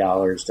 $30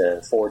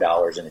 to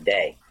 $4 in a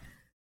day.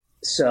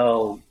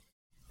 So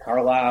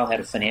Carlisle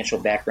had a financial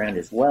background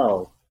as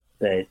well,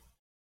 but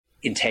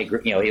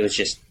integrity, it was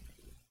just,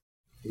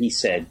 he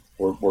said,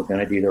 we're going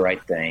to do the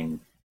right thing.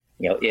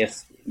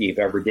 If you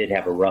ever did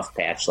have a rough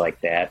patch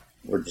like that,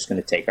 we're just going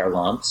to take our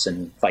lumps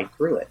and fight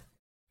through it.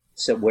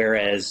 So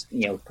whereas,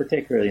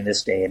 particularly in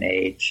this day and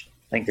age,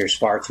 I think there's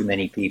far too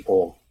many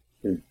people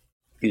who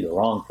do the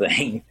wrong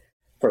thing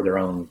for their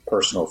own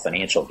personal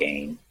financial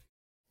gain.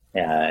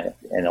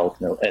 And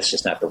ultimately, that's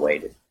just not the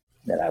way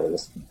that I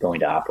was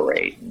going to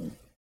operate.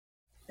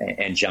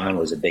 And John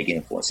was a big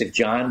influence. If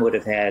John would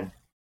have had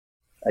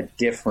a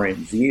different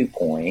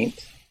viewpoint,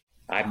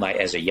 I might,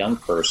 as a young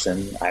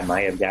person, I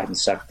might have gotten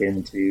sucked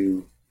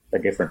into a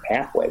different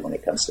pathway when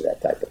it comes to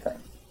that type of thing.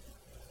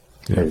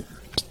 Yeah.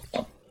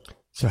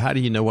 So how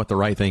do you know what the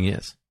right thing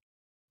is?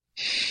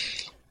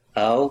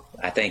 Oh,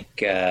 I think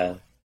the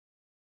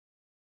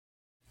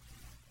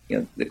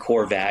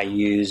core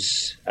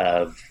values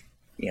of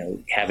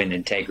having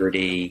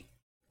integrity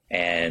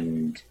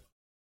and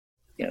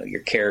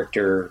your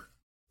character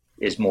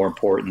is more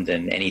important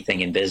than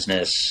anything in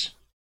business.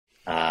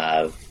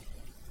 I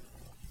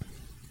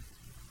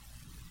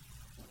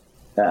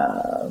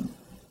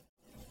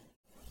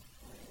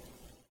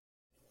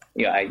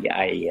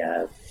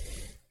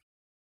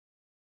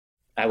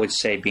would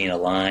say being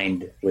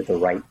aligned with the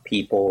right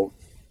people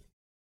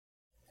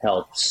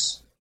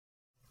helps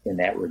in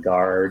that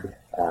regard.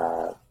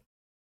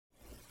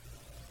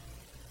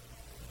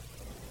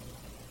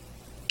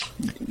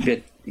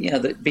 But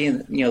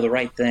being the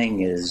right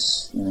thing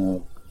is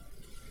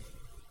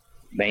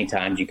many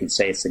times you could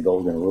say it's the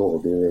golden rule: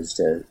 do as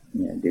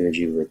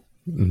you would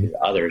do to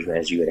others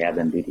as you would have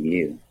them do to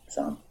you.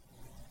 So,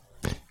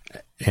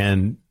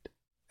 and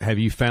have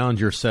you found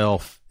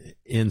yourself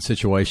in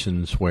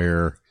situations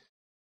where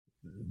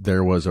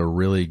there was a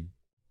really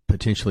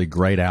potentially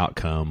great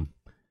outcome,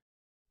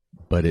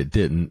 but it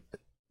didn't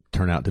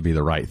turn out to be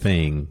the right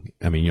thing?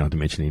 I mean, you don't have to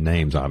mention any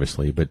names,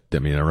 obviously, but I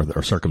mean, are there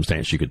a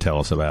circumstance you could tell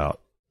us about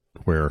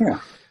where,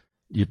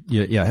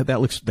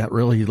 that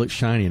really looks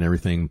shiny and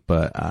everything,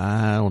 but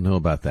I don't know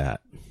about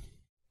that.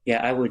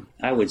 Yeah,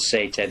 I would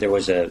say, Ted, there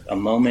was a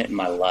moment in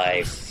my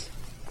life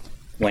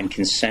when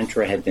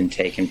Concentra had been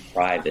taken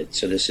private.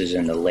 So this is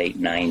in the late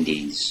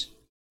 90s.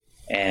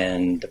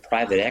 And the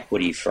private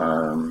equity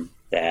firm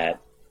that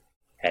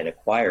had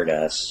acquired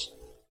us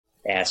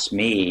asked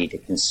me to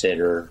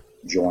consider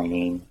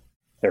joining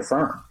their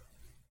firm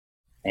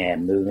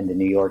and moving to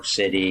New York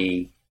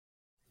City.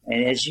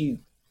 And as you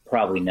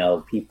probably know,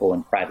 people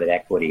in private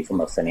equity,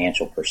 from a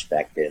financial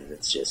perspective,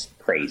 it's just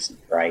crazy,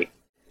 right?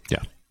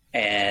 Yeah.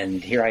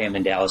 And here I am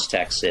in Dallas,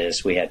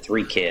 Texas. We had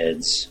 3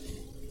 kids.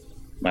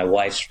 My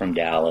wife's from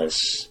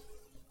Dallas,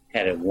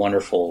 had a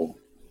wonderful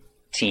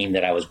team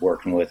that I was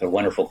working with, a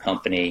wonderful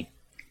company.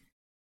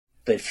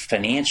 But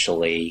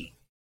financially,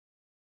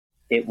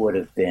 it would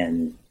have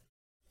been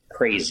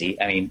crazy.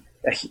 I mean,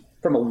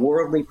 from a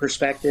worldly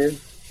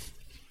perspective,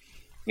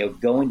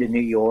 going to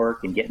New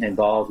York and getting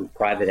involved with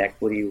private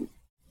equity,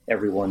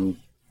 everyone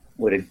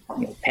would have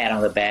pat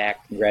on the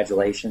back,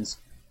 congratulations.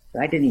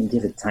 But I didn't even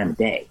give it the time of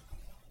day.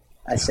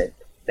 I said,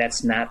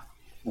 that's not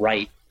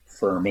right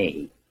for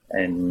me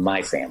and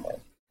my family.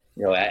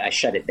 I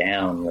shut it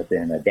down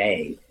within a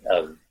day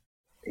of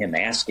him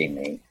asking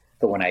me.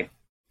 But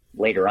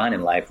later on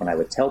in life, when I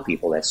would tell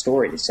people that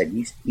story, they said,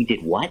 you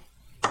did what?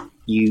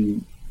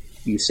 You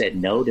said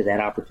no to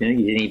that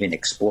opportunity? You didn't even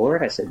explore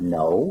it? I said,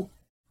 no.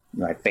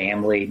 My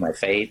family, my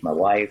faith, my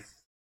wife,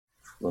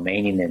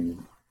 remaining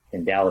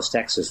in Dallas,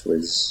 Texas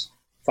was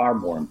far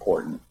more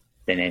important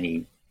than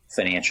any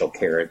financial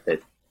carrot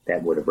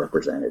that would have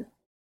represented.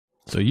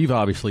 So you've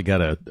obviously got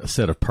a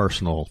set of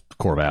personal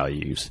core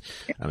values.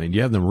 I mean, do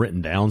you have them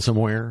written down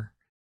somewhere?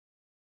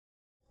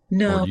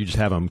 No. Or do you just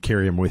have them,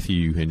 carry them with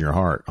you in your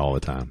heart all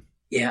the time?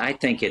 Yeah, I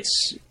think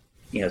it's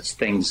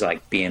things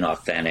like being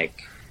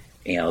authentic.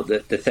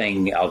 The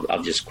thing,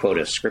 I'll just quote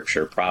a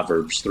scripture,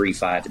 Proverbs 3,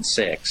 5, and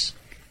 6.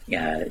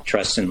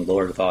 Trust in the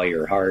Lord with all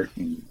your heart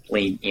and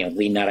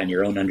lean not on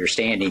your own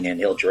understanding,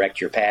 and he'll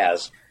direct your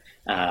paths.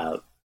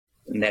 And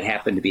that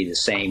happened to be the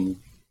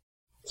same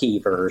key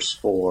verse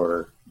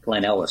for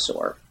Glenn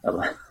Ellisor,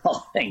 of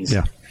all things.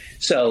 Yeah.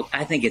 So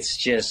I think it's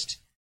just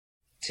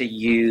to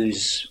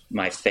use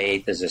my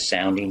faith as a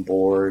sounding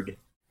board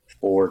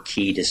for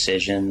key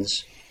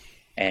decisions,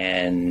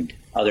 and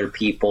other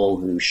people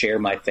who share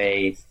my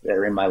faith that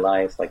are in my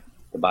life, like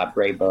the Bob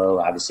Graybo,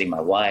 obviously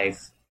my wife,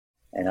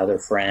 and other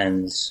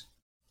friends.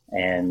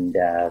 And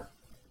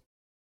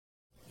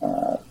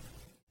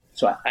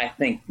so I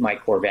think my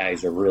core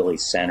values are really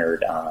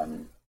centered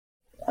on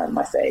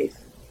my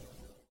faith.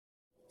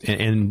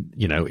 And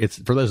it's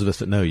for those of us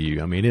that know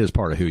you, I mean, it is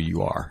part of who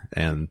you are.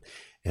 And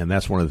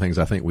that's one of the things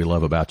I think we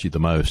love about you the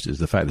most, is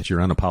the fact that you're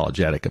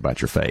unapologetic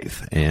about your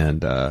faith.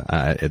 And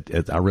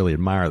I really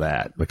admire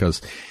that,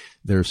 because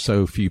there's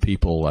so few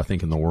people, I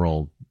think, in the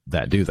world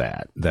that do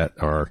that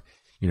are,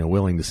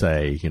 willing to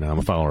say, I'm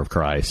a follower of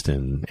Christ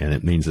and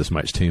it means this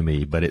much to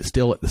me, but it's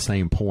still at the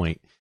same point,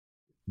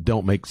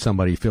 don't make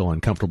somebody feel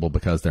uncomfortable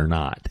because they're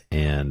not.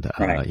 And,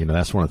 right.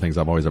 That's one of the things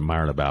I've always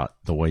admired about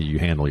the way you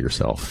handle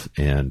yourself.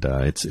 And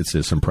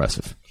it's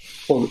impressive.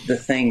 Well, the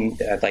thing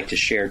that I'd like to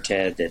share,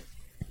 Ted, that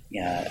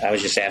I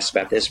was just asked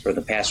about this for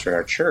the pastor at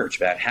our church,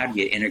 about how do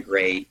you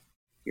integrate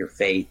your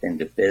faith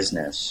into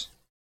business?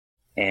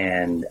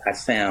 And I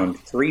found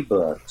 3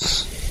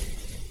 books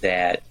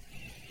that,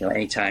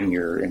 anytime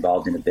you're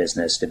involved in a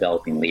business,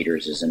 developing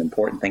leaders is an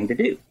important thing to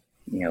do.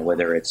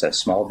 Whether it's a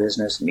small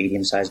business,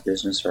 medium-sized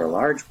business, or a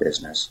large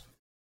business.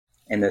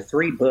 And the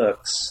 3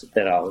 books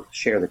that I'll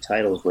share the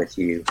titles with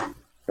you,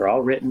 they're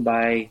all written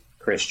by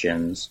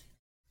Christians,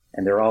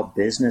 and they're all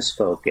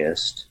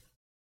business-focused,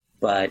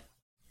 but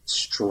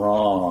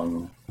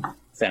strong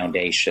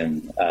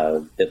foundation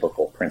of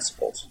biblical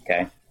principles,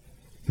 okay?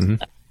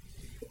 Mm-hmm.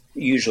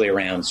 Usually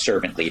around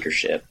servant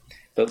leadership.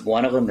 But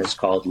one of them is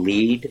called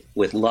Lead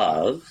with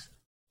Love,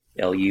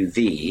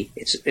 LUV.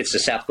 It's the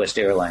Southwest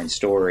Airlines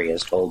story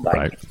as told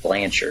by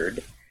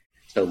Blanchard.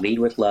 So Lead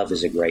with Love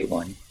is a great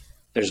one.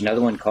 There's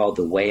another one called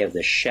The Way of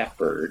the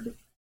Shepherd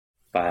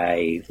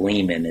by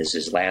Lehman is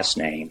his last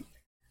name.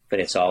 But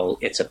it's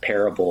a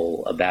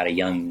parable about a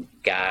young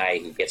guy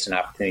who gets an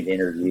opportunity to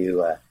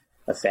interview a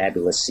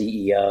fabulous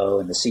CEO.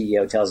 And the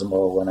CEO tells him,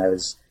 well, when I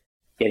was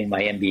getting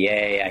my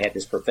MBA, I had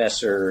this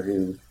professor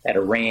who had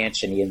a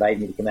ranch, and he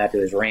invited me to come out to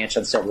his ranch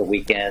on several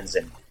weekends.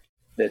 And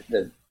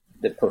the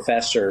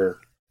professor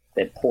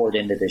that poured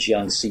into this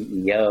young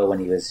CEO when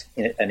he was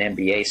an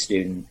MBA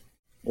student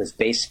was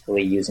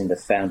basically using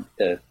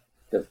the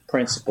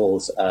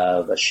principles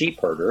of a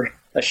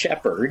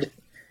shepherd,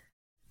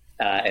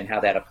 and how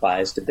that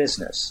applies to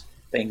business.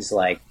 Things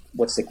like,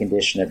 what's the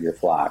condition of your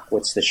flock?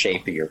 What's the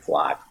shape of your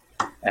flock?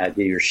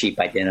 Do your sheep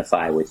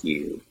identify with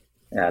you?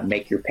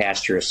 Make your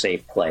pasture a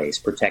safe place.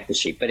 Protect the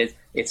sheep. But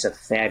it's a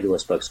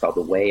fabulous book. It's called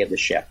The Way of the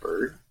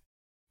Shepherd.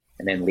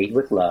 And then Lead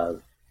with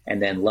Love.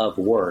 And then Love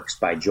Works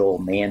by Joel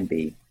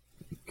Manby.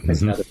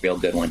 That's another real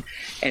good one.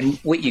 And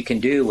what you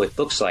can do with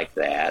books like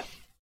that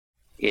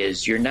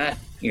is you're not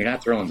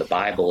throwing the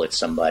Bible at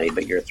somebody,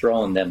 but you're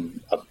throwing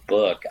them a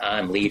book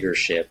on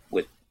leadership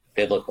with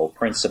biblical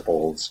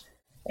principles,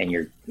 and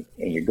you're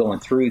going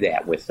through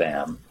that with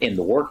them in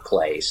the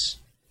workplace,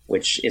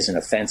 which isn't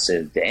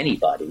offensive to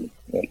anybody,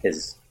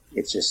 because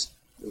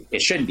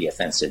it shouldn't be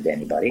offensive to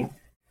anybody,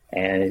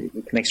 and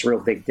it makes a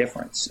real big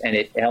difference. And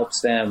it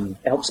helps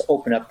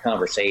open up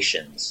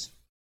conversations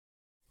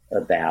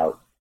about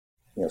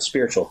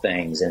spiritual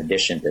things in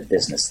addition to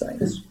business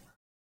things.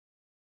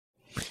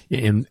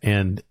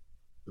 And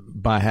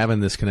by having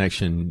this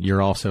connection,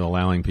 you're also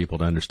allowing people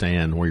to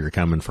understand where you're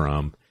coming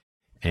from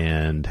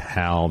and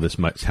how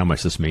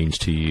much this means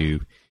to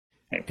you,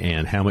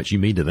 and how much you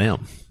mean to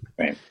them,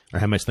 right, or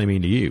how much they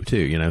mean to you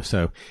too.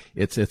 So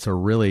it's a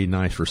really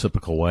nice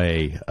reciprocal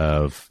way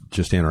of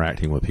just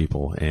interacting with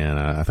people, and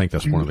I think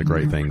that's one of the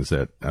great things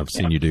that I've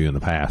seen you do in the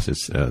past.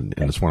 And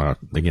it's one of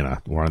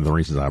the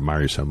reasons I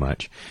admire you so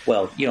much.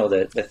 Well,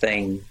 the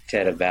thing,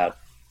 Ted, about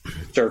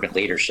servant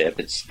leadership,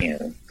 it's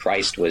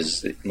Christ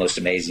was the most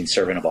amazing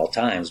servant of all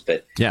times,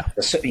 but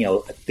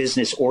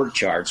business org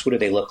charts, what do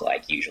they look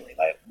like usually?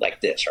 Like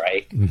this,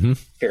 right? Mm-hmm.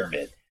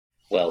 Pyramid.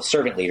 Well,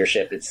 servant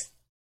leadership, it's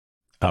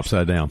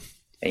upside down,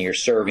 and you're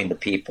serving the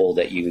people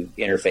that you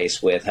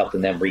interface with,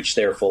 helping them reach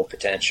their full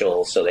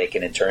potential so they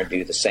can in turn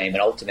do the same,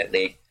 and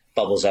ultimately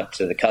bubbles up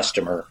to the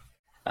customer,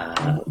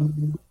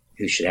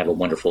 who should have a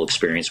wonderful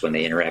experience when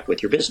they interact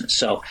with your business.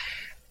 So,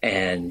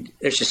 and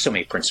there's just so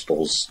many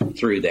principles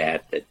through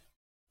that,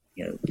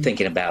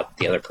 thinking about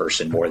the other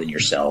person more than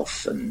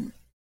yourself and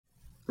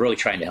really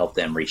trying to help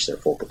them reach their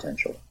full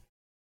potential.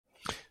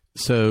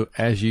 So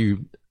as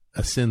you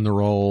ascend the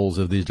roles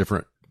of these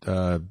different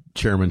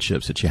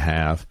chairmanships that you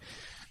have,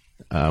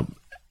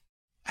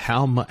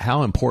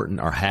 how important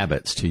are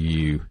habits to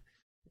you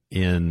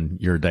in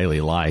your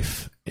daily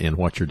life and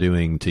what you're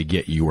doing to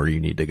get you where you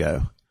need to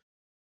go?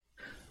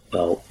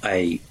 Well,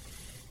 I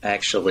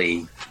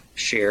actually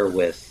share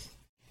with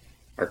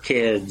our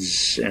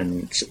kids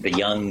and the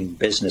young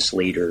business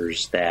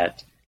leaders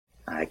that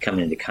I come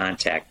into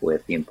contact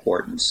with the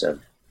importance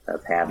of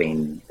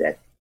having that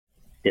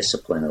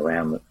discipline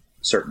around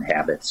certain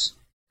habits.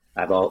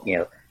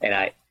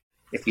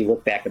 If you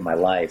look back in my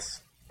life,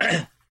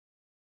 I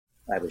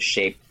was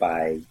shaped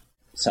by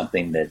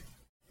something that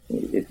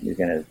you're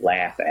going to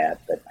laugh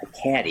at, but I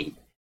caddied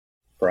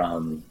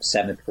from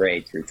 7th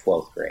grade through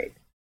 12th grade.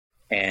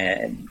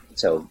 And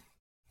so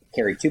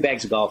carried 2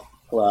 bags of golf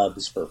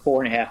clubs for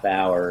 4.5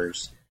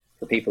 hours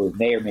for people who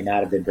may or may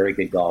not have been very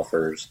good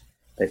golfers.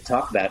 But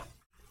talk about,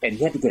 and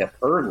you had to get up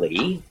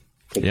early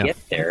to get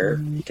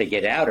there, to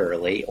get out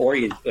early, or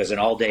it was an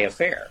all-day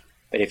affair.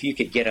 But if you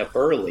could get up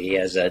early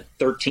as a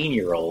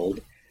 13-year-old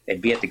and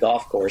be at the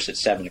golf course at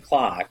 7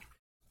 o'clock,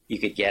 you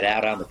could get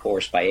out on the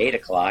course by 8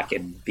 o'clock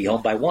and be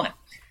home by 1.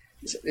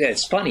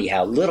 It's funny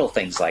how little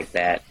things like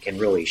that can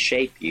really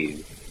shape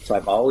you. So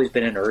I've always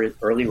been an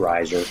early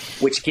riser,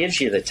 which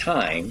gives you the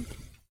time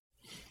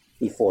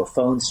before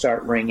phones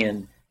start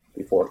ringing,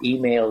 before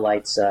email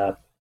lights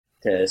up,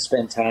 to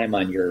spend time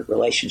on your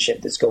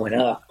relationship that's going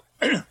up,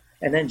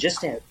 and then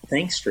just to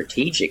think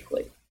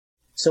strategically.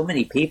 So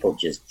many people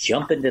just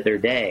jump into their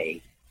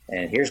day,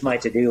 and here's my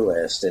to-do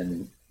list,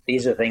 and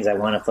these are the things I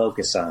want to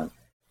focus on.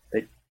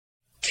 But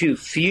too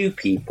few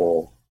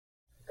people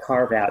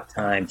carve out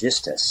time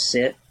just to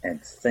sit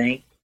and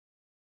think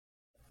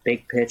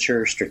big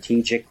picture,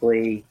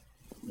 strategically,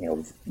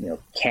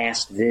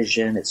 cast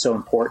vision. It's so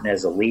important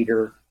as a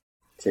leader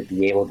to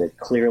be able to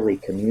clearly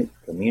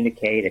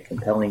communicate a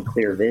compelling,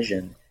 clear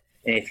vision.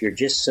 And if you're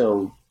just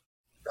so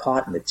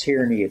caught in the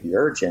tyranny of the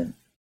urgent,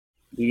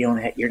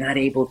 you're not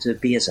able to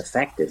be as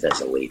effective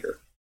as a leader.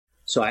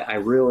 So I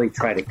really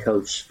try to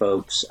coach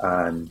folks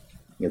on,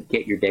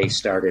 get your day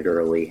started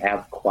early,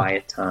 have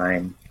quiet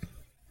time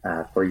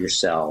for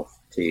yourself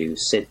to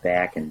sit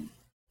back and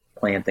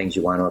plan things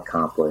you want to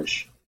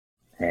accomplish.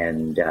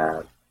 And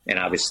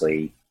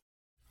obviously,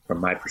 from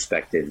my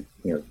perspective,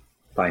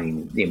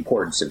 finding the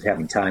importance of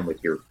having time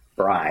with your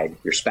bride,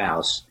 your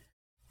spouse,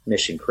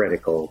 mission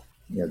critical,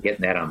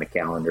 getting that on the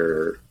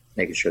calendar,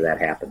 making sure that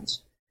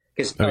happens.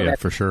 Because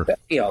for sure.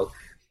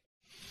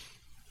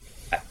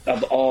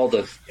 Of all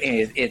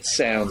it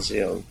sounds,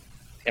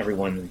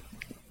 everyone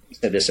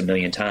said this a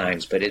million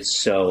times, but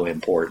it's so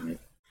important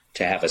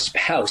to have a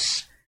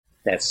spouse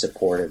that's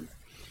supportive.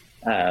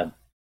 The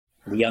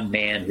young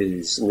man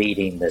who's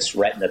leading this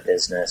retina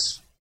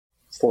business,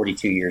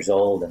 42 years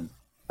old, and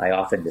I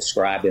often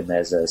describe him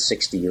as a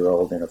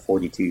 60-year-old in a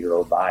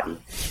 42-year-old body.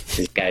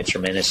 He's got a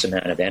tremendous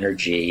amount of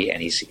energy,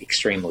 and he's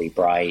extremely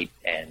bright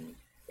and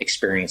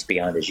experienced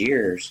beyond his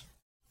years.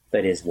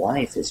 But his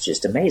wife is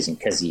just amazing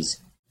because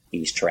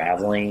he's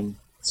traveling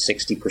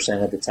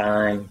 60% of the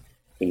time.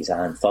 He's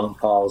on phone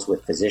calls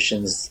with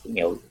physicians,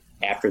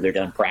 after they're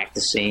done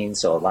practicing.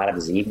 So a lot of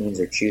his evenings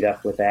are chewed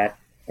up with that.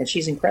 And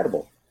she's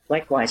incredible.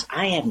 Likewise,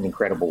 I had an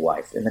incredible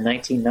wife. In the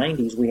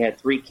 1990s, we had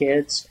 3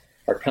 kids.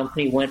 Our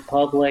company went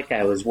public.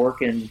 I was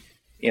working,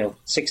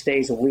 6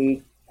 days a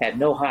week, had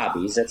no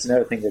hobbies. That's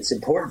another thing that's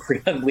important for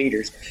young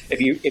leaders.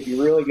 If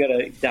you're really going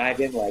to dive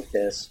in like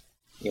this,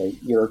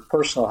 your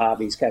personal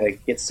hobbies kind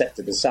of get set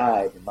to the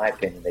side. In my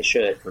opinion, they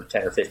should for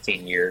 10 or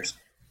 15 years.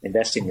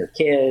 Invest in your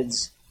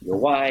kids, your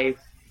wife,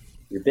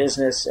 your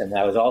business. And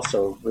I was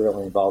also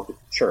really involved with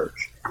the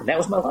church. And that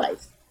was my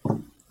life.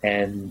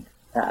 And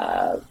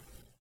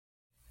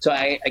so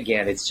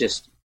it's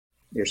just,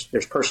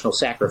 there's personal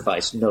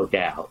sacrifice, no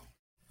doubt,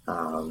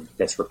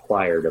 that's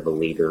required of a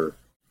leader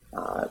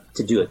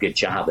to do a good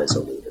job as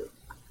a leader,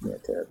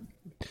 to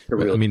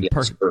really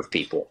serve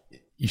people.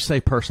 You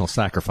say personal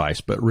sacrifice,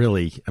 but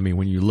really,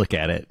 when you look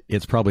at it,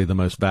 it's probably the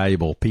most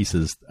valuable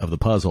pieces of the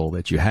puzzle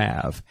that you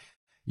have,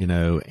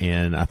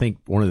 and I think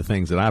one of the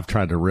things that I've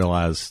tried to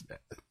realize,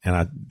 and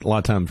I a lot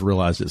of times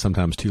realized it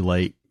sometimes too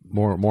late,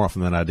 more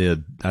often than I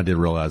did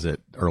realize it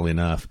early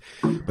enough,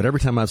 but every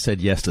time I've said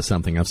yes to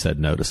something, I've said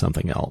no to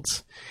something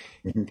else.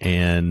 Mm-hmm.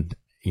 And,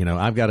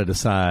 I've got to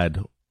decide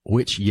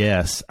which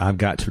yes I've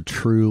got to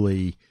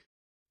truly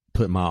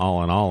put my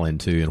all in all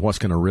into, and what's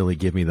going to really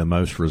give me the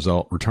most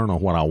return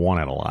on what I want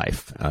out of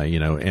life.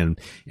 And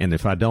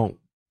if I don't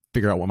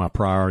figure out what my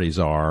priorities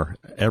are,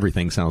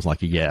 everything sounds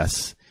like a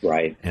yes.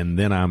 Right. And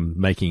then I'm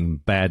making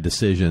bad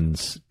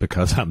decisions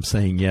because I'm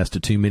saying yes to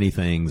too many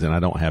things, and I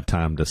don't have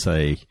time to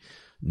say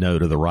no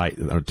to the right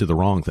or to the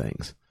wrong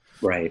things.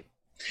 Right.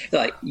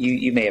 Like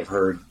you may have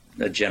heard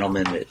a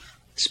gentleman that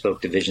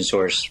spoke to Vision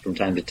Source from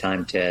time to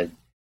time, Ted,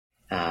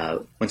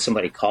 when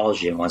somebody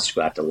calls you and wants to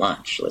go out to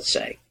lunch, let's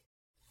say,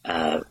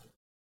 well,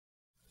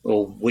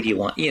 what do you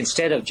want?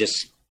 Instead of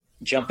just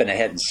jumping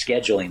ahead and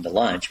scheduling the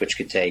lunch, which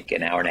could take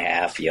an hour and a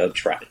half, drive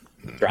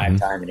mm-hmm.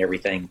 time and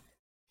everything.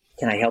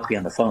 Can I help you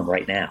on the phone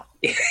right now?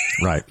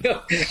 Right.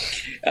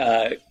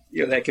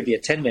 That could be a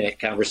 10-minute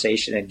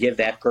conversation and give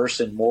that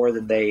person more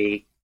than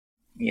they,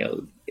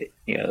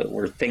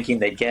 were thinking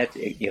they'd get,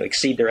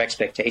 exceed their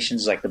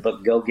expectations, like the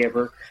book Go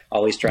Giver,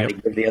 always try to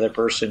give the other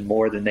person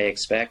more than they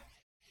expect,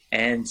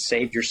 and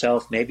saved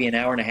yourself maybe an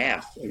hour and a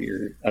half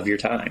of your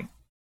time.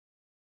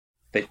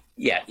 But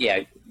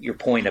your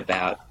point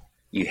about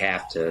you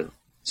have to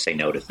say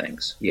no to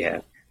things.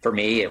 For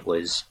me, it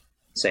was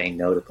saying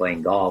no to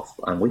playing golf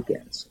on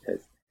weekends.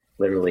 Because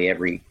literally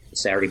every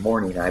Saturday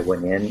morning I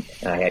went in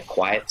and I had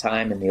quiet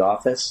time in the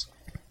office.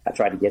 I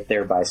tried to get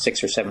there by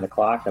 6 or 7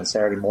 o'clock on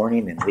Saturday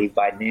morning and leave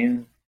by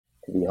noon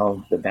to be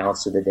home for the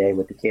balance of the day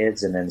with the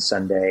kids, and then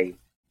Sunday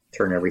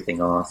turn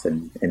everything off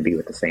and be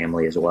with the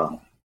family as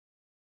well.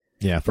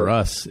 Yeah, for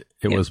us,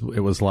 it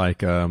was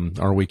like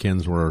our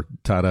weekends were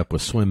tied up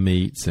with swim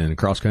meets and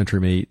cross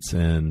country meets,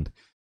 and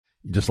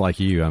just like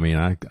you,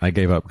 I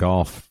gave up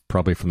golf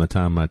probably from the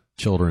time my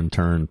children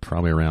turned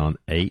probably around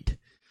 8,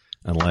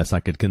 unless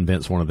I could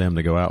convince one of them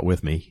to go out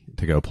with me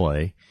to go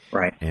play.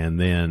 Right. And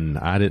then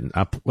I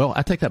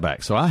take that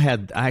back. So I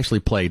actually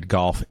played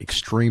golf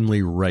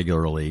extremely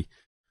regularly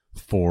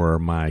for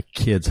my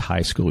kids'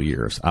 high school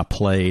years. I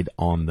played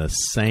on the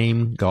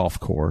same golf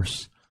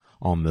course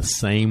on the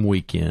same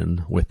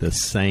weekend with the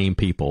same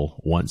people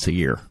once a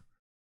year.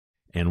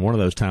 And one of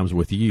those times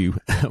with you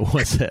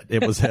was at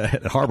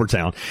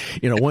Harbortown.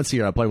 Once a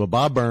year I play with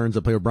Bob Burns,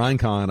 I play with Brian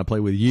Kahn, I play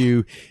with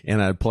you, and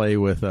I play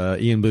with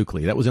Ian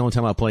Buckley. That was the only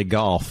time I played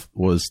golf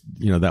was,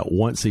 that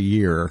once a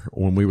year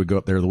when we would go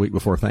up there the week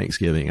before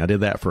Thanksgiving. I did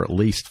that for at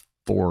least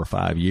 4 or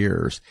 5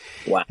 years.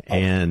 Wow.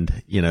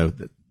 And,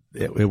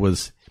 it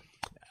was,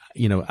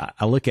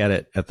 I look at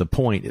it at the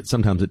point,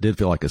 sometimes it did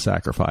feel like a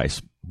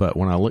sacrifice. But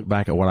when I look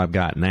back at what I've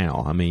got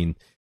now,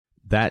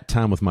 that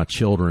time with my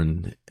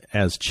children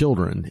as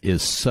children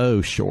is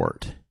so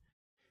short,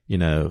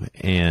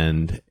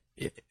 and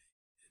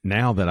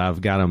now that I've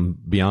got them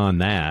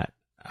beyond that,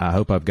 I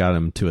hope I've got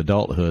them to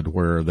adulthood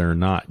where they're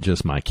not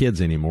just my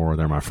kids anymore.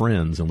 They're my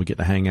friends, and we get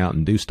to hang out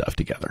and do stuff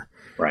together.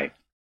 Right.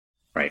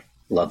 Right.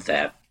 Love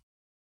that.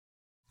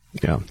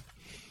 Yeah.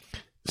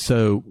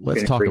 So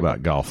let's talk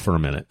about golf for a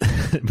minute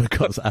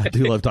because I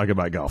do love talking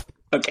about golf.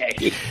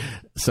 Okay.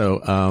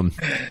 So,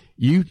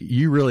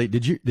 you really,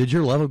 did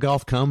your love of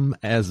golf come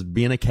as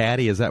being a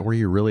caddy? Is that where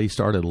you really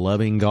started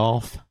loving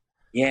golf?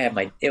 Yeah,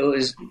 my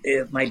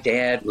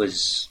dad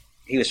was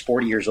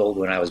 40 years old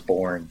when I was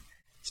born.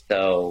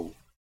 So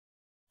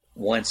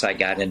once I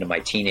got into my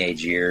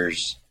teenage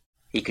years,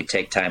 he could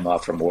take time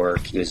off from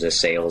work. He was a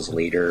sales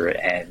leader,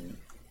 and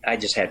I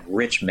just had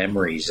rich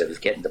memories of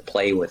getting to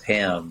play with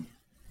him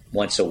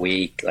once a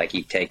week. Like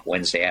he'd take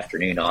Wednesday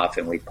afternoon off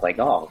and we'd play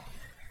golf.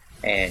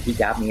 And he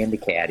got me into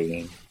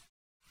caddying.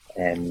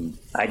 And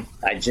I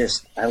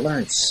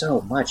learned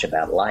so much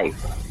about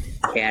life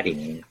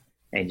caddying,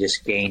 and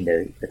just gained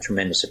a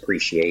tremendous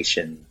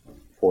appreciation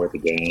for the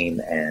game.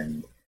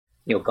 And,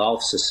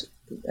 golf's is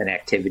an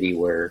activity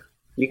where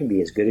you can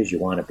be as good as you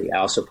want to be. I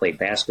also played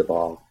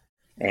basketball,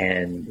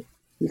 and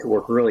you can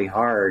work really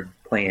hard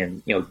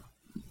playing,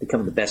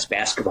 become the best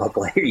basketball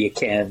player you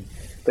can.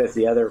 But if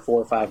the other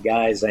 4 or 5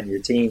 guys on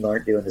your team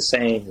aren't doing the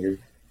same,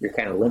 you're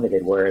kind of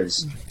limited.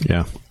 Whereas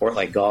sport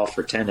like golf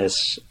or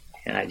tennis,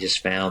 and I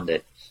just found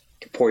that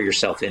to pour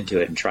yourself into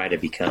it and try to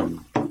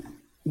become,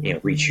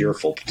 reach your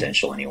full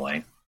potential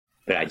anyway.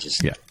 But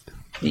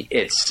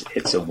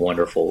it's a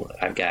wonderful,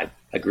 I've got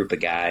a group of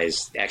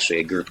guys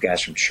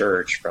from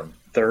church from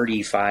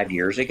 35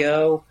 years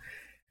ago.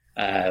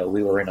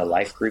 We were in a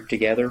life group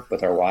together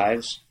with our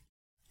wives.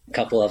 A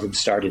couple of them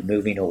started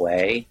moving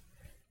away,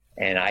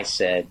 and I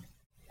said,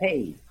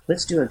 hey,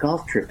 let's do a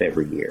golf trip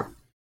every year.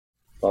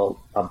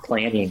 Well, I'm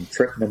planning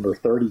trip number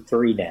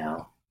 33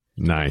 now.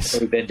 Nice. So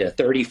we've been to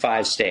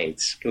 35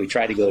 states. We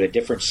try to go to a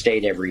different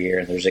state every year,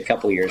 and there's a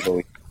couple of years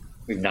where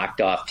we've knocked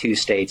off 2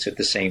 states with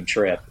the same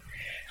trip.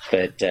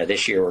 But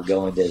this year we're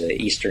going to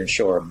the eastern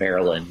shore of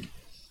Maryland,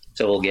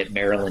 so we'll get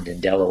Maryland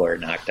and Delaware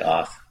knocked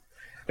off.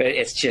 But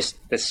it's just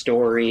the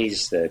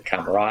stories, the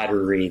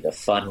camaraderie, the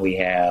fun we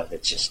have.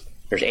 It's just,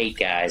 there's 8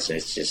 guys, and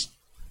it's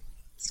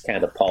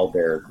kind of the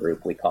pallbearer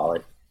group, we call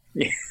it.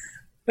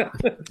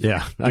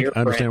 Yeah, I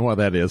understand what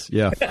that is.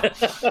 Yeah.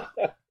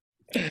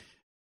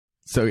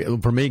 So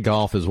for me,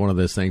 golf is one of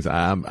those things.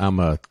 I'm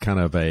a kind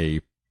of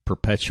a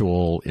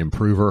perpetual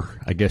improver,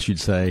 I guess you'd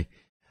say.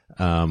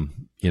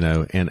 And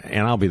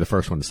I'll be the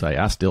first one to say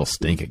I still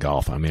stink at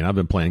golf. I mean, I've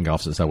been playing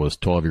golf since I was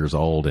 12 years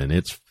old, and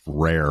it's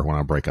rare when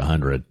I break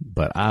 100,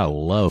 but I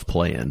love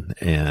playing.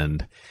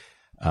 And,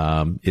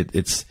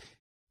 it's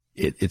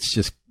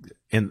just,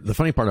 and the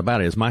funny part about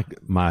it is my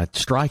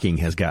striking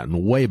has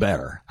gotten way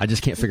better. I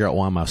just can't figure out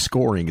why my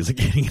scoring isn't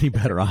getting any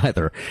better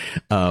either.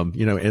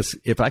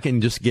 If I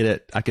can just get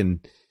it,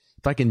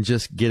 if I can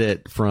just get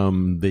it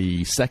from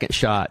the second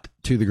shot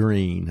to the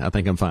green, I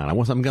think I'm fine.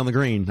 Once I'm on the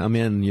green, I'm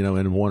in,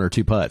 in 1 or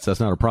 2 putts. That's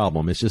not a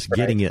problem. It's just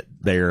getting it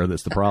there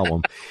that's the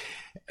problem.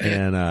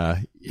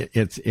 And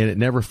it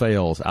never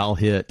fails. I'll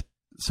hit.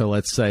 So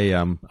let's say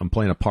I'm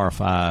playing a par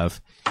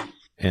 5,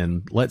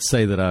 and let's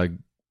say that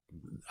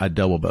I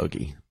double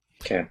bogey.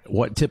 Okay.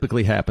 What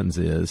typically happens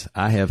is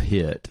I have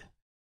hit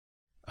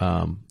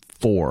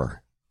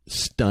 4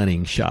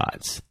 stunning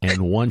shots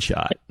and 1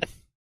 shot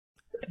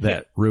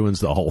that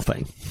ruins the whole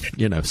thing.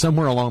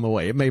 Somewhere along the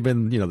way, it may have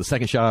been the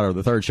second shot or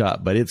the third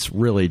shot, but it's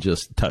really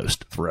just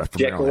toast from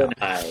Jekyll and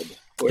Hyde.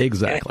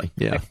 Exactly.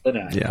 Yeah.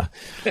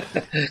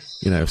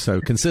 Yeah.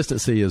 So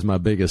consistency is my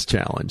biggest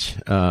challenge.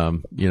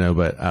 But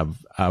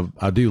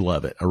I do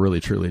love it. I really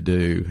truly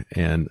do.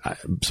 And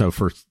so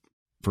for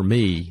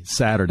me,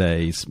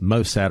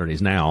 most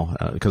Saturdays now,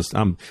 because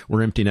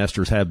we're empty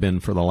nesters, have been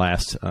for the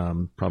last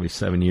probably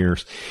 7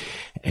 years,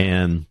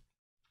 and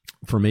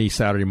for me,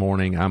 Saturday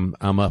morning,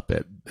 I'm up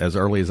at as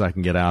early as I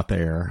can get out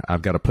there.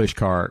 I've got a push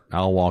cart.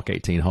 I'll walk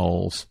 18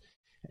 holes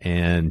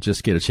and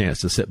just get a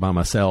chance to sit by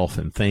myself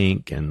and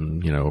think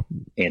and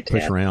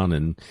push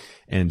around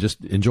and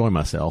just enjoy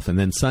myself. And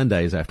then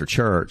Sundays after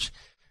church,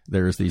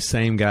 there's these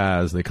same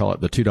guys. They call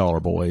it the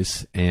 $2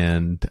 boys,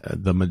 and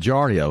the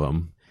majority of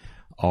them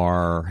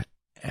are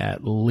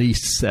at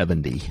least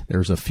 70.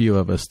 There's a few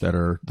of us that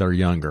are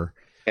younger.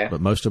 Yeah.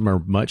 But most of them are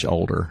much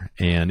older,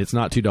 and it's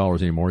not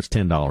 $2 anymore. It's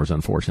 $10,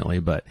 unfortunately.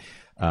 But,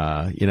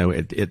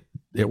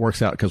 it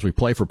works out because we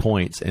play for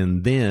points,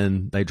 and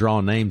then they draw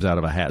names out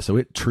of a hat. So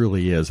it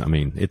truly is. I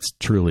mean, it's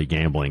truly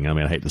gambling. I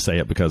mean, I hate to say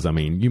it because,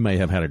 you may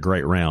have had a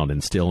great round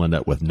and still end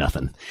up with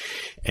nothing.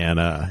 And,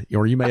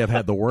 or you may have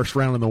had the worst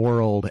round in the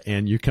world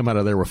and you come out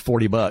of there with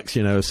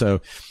 $40, So,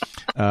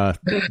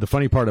 the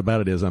funny part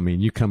about it is,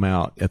 you come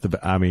out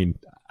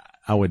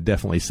I would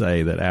definitely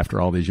say that after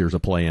all these years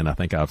of playing, I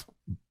think I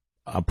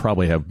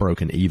probably have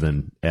broken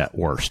even at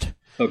worst.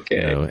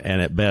 Okay.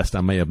 And at best,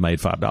 I may have made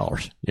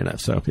 $5.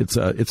 So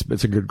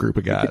it's a good group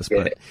of guys.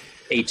 But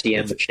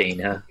ATM machine,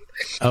 huh?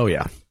 Oh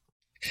yeah.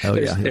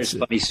 There's a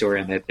funny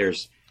story on that.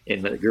 There's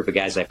in the group of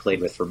guys I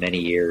played with for many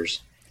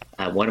years.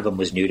 One of them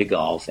was new to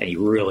golf, and he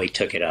really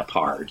took it up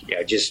hard.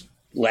 Just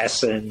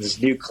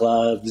lessons, new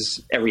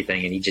clubs,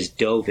 everything, and he just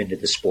dove into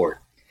the sport.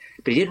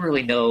 But he didn't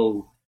really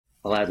know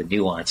a lot of the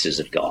nuances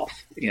of golf.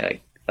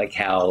 Like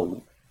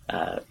how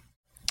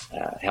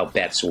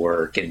bets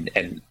work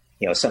and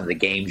some of the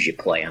games you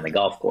play on the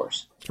golf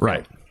course. Right.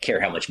 I don't care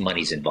how much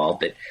money's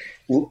involved, but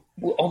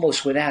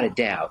almost without a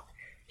doubt,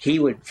 he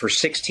would, for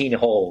 16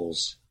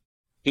 holes,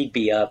 he'd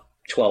be up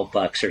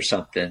 $12 or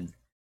something,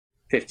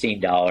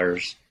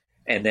 $15,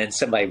 And then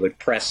somebody would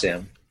press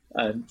him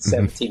on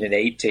 17 and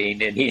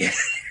 18, and he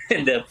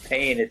ended up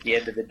paying at the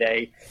end of the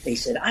day. He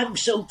said, "I'm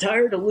so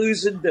tired of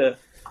losing to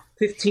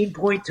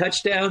 15-point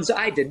touchdowns.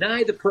 I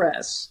deny the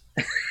press."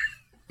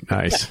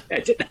 Nice.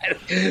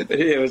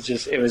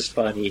 It was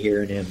funny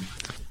hearing him.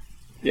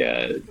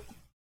 Yeah.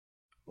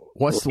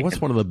 What's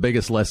one of the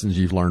biggest lessons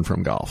you've learned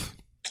from golf?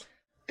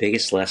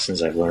 Biggest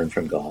lessons I've learned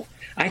from golf,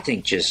 I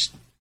think, just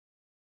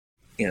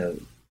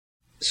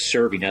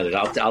serving others.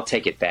 I'll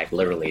take it back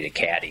literally to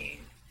caddying,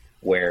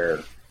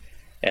 where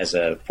as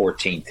a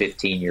 14,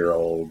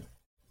 15-year-old,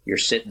 you're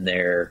sitting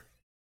there,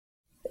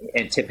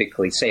 and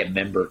typically, say a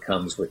member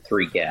comes with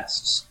 3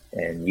 guests,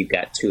 and you've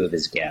got 2 of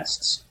his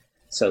guests.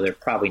 So they're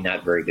probably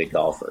not very good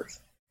golfers.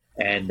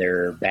 And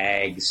their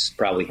bags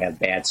probably have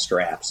bad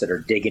straps that are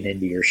digging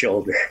into your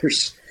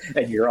shoulders.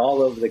 And you're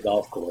all over the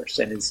golf course.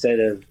 And instead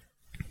of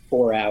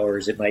 4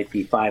 hours, it might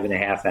be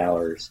 5.5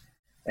 hours.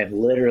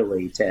 And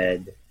literally,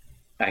 Ted,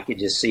 I could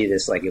just see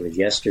this like it was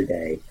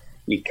yesterday.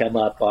 You come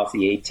up off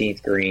the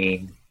 18th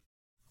green,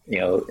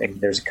 and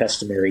there's a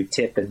customary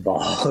tip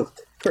involved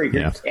for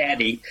your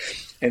caddy.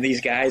 And these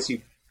guys who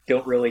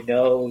don't really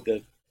know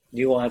the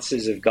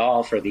nuances of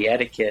golf or the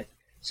etiquette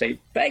say,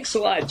 "Thanks a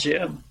lot,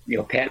 Jim."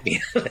 Pat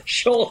me on the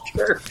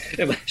shoulder,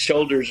 and my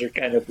shoulders are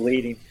kind of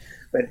bleeding.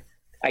 But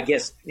I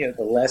guess, the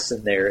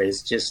lesson there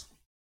is just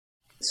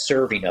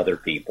serving other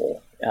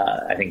people.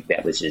 I think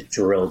that was just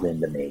drilled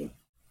into me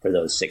for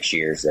those 6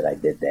 years that I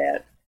did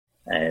that.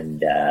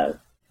 And,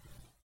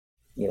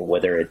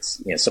 whether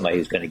it's, somebody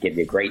who's going to give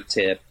you a great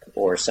tip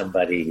or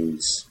somebody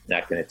who's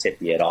not going to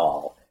tip you at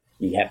all,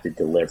 you have to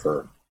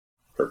deliver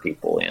for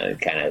people,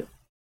 and kind of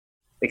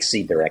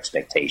exceed their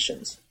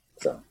expectations.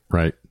 So.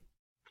 Right.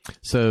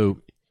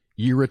 So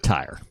you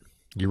retire.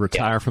 You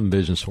retire from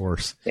Vision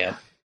Source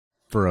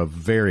for a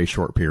very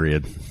short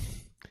period.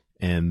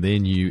 And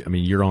then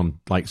you're on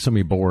like so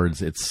many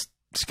boards. It's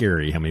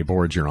scary how many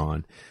boards you're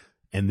on.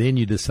 And then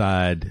you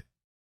decide,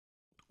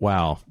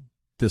 wow,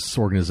 this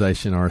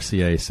organization,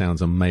 RCA,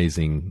 sounds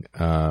amazing.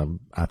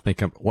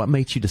 What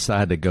made you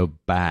decide to go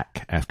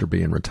back after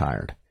being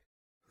retired?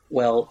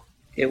 Well,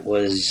 it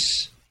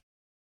was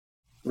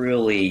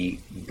really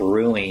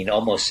brewing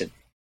almost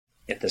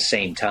at the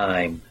same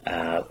time.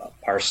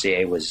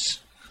 RCA was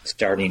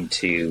starting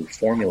to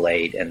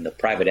formulate, and the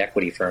private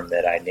equity firm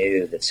that I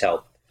knew that's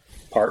helped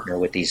partner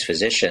with these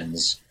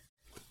physicians,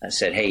 I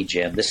said, "Hey,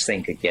 Jim, this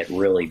thing could get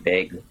really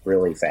big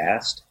really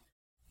fast,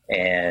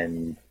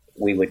 and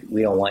we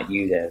don't want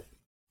you to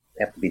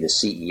have to be the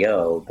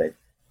CEO, but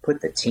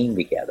put the team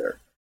together,"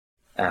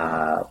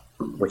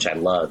 which I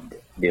loved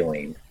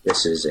doing.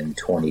 This is in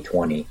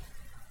 2020.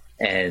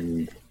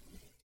 And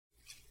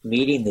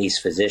meeting these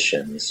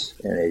physicians,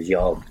 and as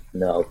y'all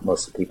know,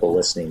 most of the people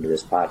listening to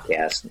this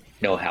podcast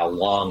know how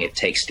long it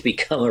takes to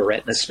become a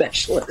retina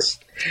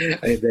specialist.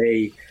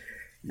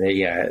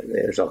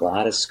 There's a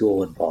lot of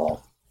school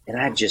involved. And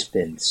I've just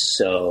been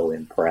so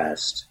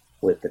impressed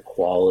with the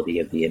quality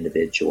of the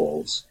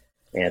individuals.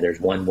 And there's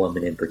one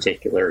woman in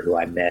particular who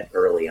I met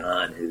early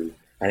on, who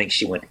I think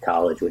she went to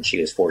college when she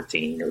was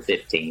 14 or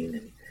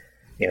 15,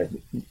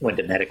 and went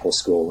to medical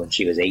school when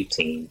she was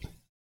 18.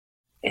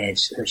 And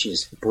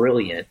she's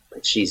brilliant,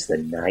 but she's the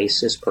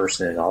nicest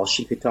person, and all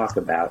she could talk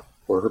about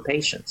were her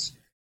patients.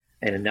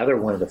 And another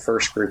one of the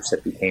first groups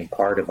that became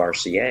part of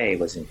RCA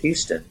was in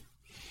Houston,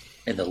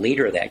 and the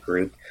leader of that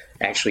group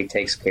actually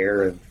takes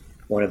care of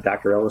one of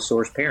Dr.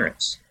 Elasor's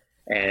parents,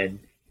 and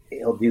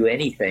he'll do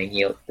anything.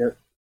 They're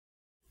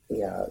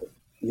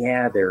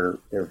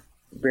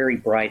very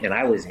bright, and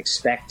I was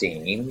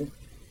expecting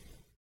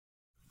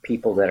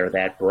people that are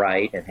that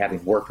bright, and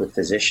having worked with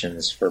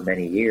physicians for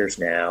many years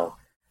now,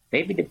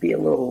 maybe to be a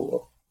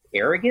little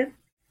arrogant,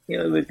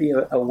 it would be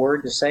a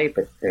word to say,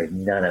 but there's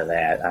none of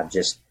that.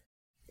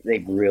 They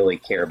really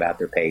care about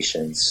their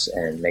patients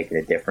and making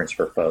a difference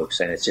for folks,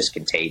 and it's just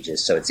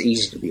contagious. So it's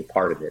easy to be a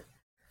part of it.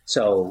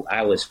 So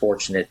I was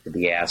fortunate to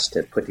be asked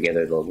to put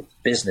together the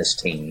business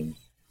team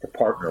to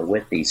partner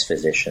with these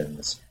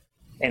physicians.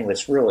 And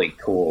what's really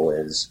cool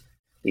is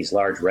these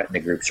large retina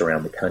groups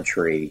around the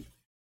country,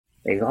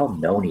 they've all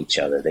known each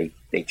other.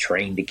 They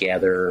train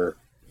together,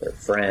 they're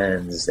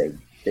friends,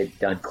 They've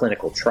done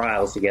clinical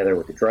trials together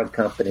with the drug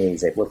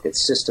companies. They've looked at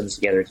systems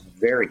together. It's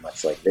very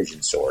much like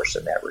Vision Source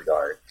in that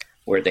regard,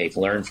 where they've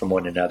learned from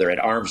one another at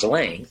arm's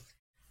length,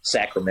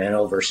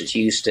 Sacramento versus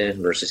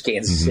Houston versus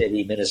Kansas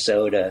City,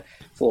 Minnesota,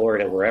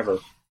 Florida, wherever.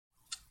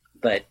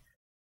 But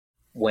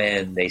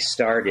when they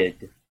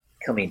started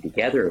coming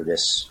together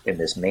in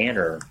this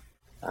manner,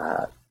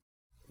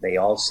 they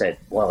all said,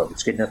 well, if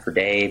it's good enough for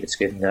Dave, it's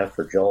good enough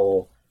for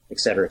Joel, et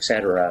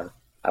cetera,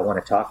 I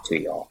want to talk to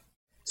y'all.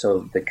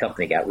 So the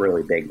company got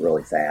really big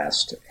really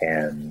fast,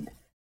 and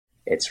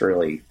it's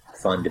really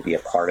fun to be a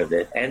part of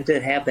it and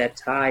to have that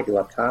tie to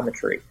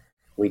optometry.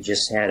 We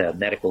just had a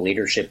medical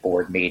leadership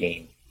board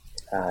meeting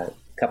a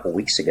couple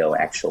weeks ago,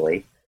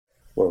 actually,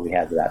 where we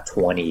had about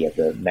 20 of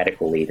the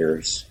medical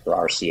leaders for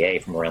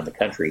RCA from around the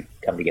country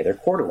come together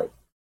quarterly.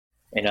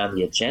 And on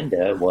the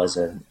agenda was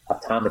an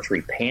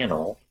optometry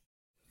panel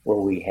where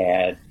we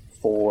had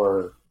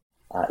 4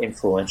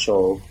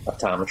 influential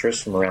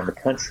optometrists from around the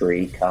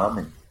country come,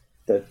 and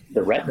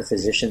the retina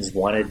physicians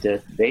wanted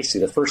to,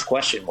 basically the first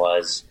question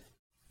was,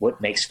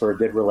 what makes for a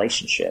good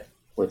relationship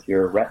with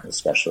your retina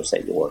specialist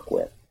that you work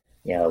with?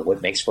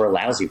 What makes for a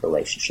lousy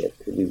relationship?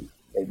 They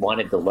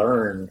wanted to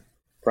learn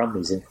from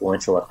these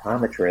influential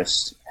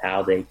optometrists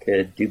how they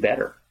could do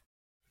better.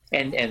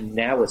 And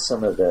now with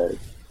some of the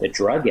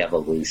drug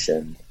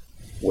evolution,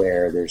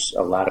 where there's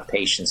a lot of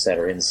patients that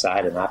are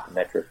inside an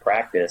optometric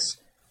practice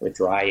with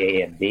dry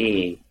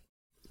AMD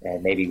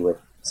and maybe with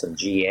some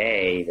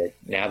GA, that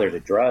now there's a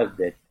drug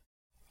that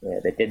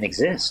didn't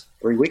exist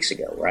 3 weeks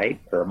ago, right?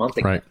 Or a month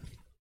ago. Right.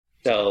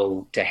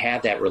 So to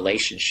have that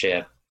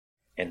relationship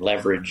and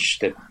leverage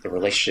the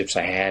relationships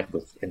I had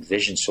with the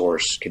Vision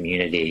Source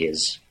community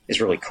is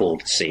really cool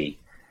to see,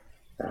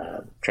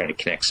 trying to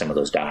connect some of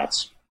those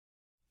dots.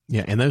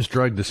 Yeah, and those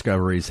drug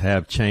discoveries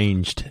have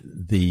changed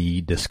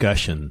the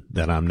discussion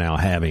that I'm now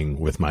having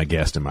with my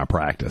guests in my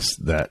practice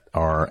that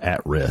are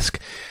at risk.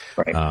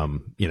 Right.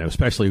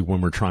 Especially when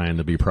we're trying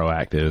to be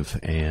proactive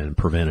and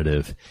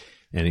preventative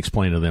and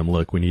explain to them,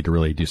 look, we need to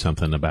really do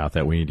something about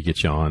that. We need to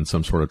get you on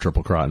some sort of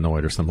triple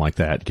carotenoid or something like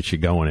that, get you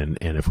going.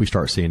 And if we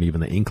start seeing even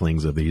the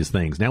inklings of these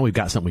things, now we've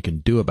got something we can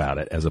do about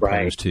it, as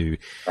opposed to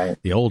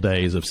the old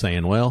days of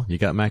saying, well, you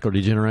got macular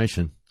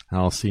degeneration.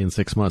 I'll see you in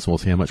 6 months and we'll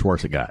see how much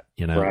worse it got,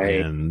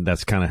 and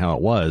that's kind of how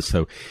it was.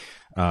 So,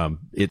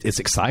 it's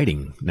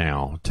exciting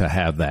now to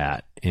have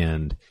that.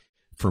 And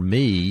for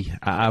me,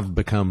 I've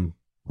become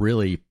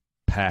really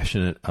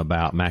passionate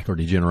about macular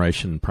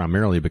degeneration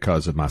primarily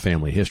because of my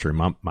family history.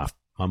 My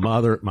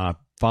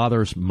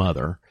father's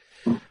mother,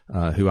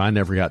 who I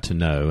never got to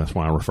know, that's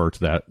why I refer to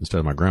that instead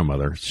of my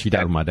grandmother. She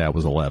died when my dad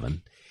was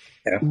 11.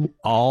 Yeah.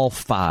 All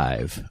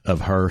 5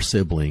 of her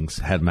siblings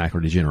had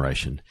macular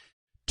degeneration.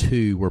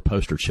 2 were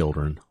poster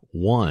children.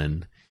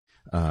 1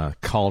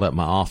 called up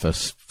my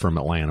office from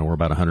Atlanta. We're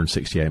about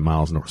 168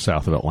 miles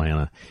south of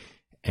Atlanta,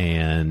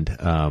 and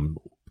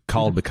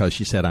called because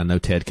she said, I know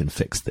Ted can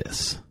fix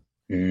this.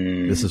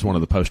 This is one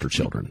of the poster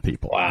children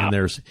people. Wow.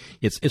 And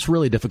it's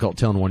really difficult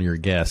telling one of your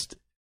guests,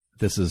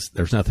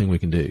 there's nothing we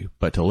can do,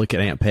 but to look at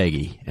Aunt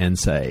Peggy and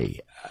say,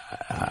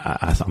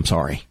 I'm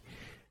sorry.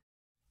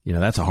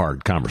 That's a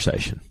hard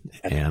conversation.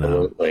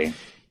 Absolutely.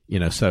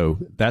 And, so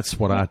that's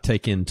what I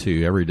take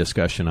into every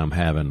discussion I'm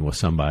having with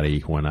somebody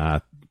when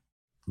I've,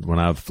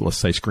 let's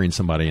say, screened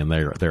somebody and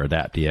their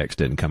AdaptDX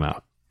didn't come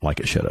out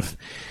like it should have.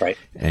 Right.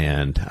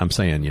 And I'm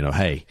saying,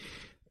 hey,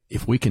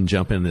 if we can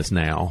jump in this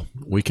now,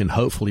 we can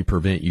hopefully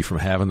prevent you from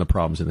having the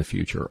problems in the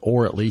future,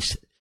 or at least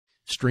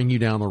string you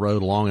down the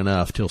road long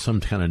enough till some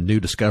kind of new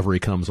discovery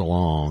comes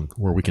along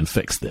where we can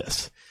fix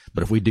this.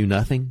 But if we do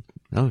nothing,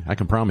 I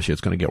can promise you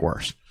it's going to get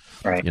worse.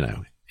 Right.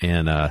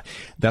 And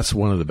that's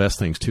one of the best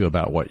things too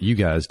about what you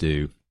guys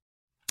do,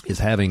 is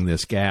having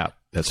this gap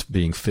that's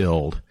being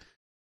filled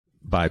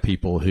by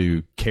people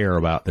who care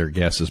about their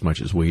guests as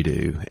much as we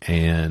do,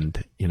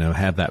 and,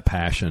 have that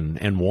passion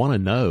and want to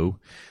know.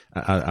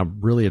 I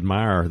really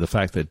admire the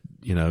fact that,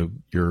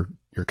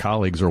 your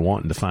colleagues are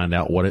wanting to find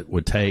out what it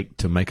would take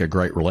to make a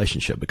great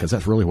relationship, because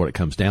that's really what it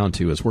comes down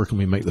to, is where can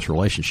we make this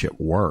relationship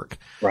work?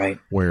 Right.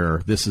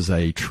 Where this is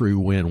a true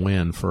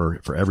win-win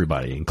for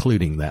everybody,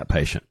 including that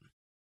patient.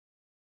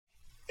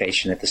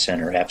 Patient at the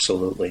center.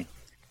 Absolutely.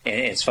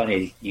 And it's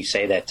funny you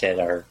say that,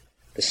 Ted.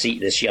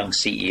 This young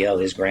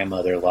CEO, his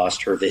grandmother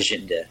lost her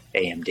vision to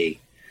AMD.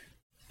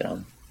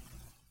 So.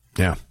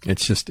 Yeah,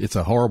 it's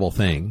a horrible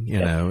thing,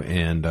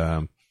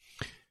 and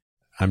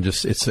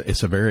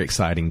it's a very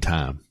exciting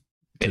time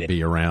to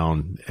be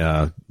around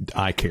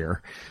eye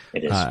care.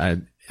 It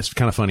is. It's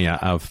kind of funny.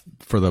 I've,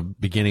 for the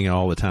beginning of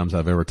all the times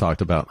I've ever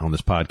talked about on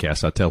this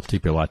podcast, I tell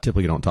people I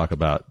typically don't talk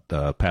about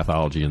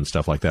pathology and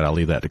stuff like that. I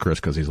leave that to Chris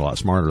because he's a lot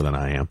smarter than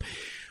I am.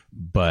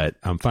 But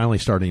I'm finally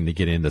starting to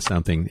get into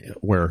something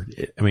where,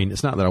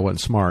 it's not that I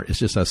wasn't smart. It's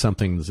just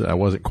something that I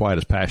wasn't quite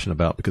as passionate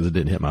about because it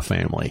didn't hit my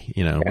family.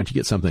 Once you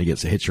get something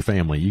that hits your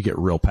family, you get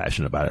real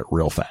passionate about it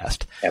real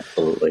fast.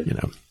 Absolutely.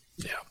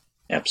 Yeah.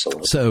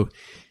 Absolutely. So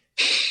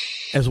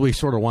as we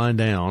sort of wind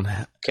down,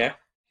 okay,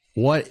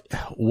 what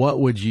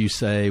would you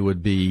say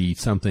would be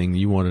something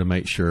you wanted to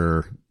make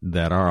sure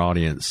that our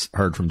audience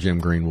heard from Jim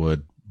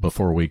Greenwood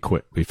before we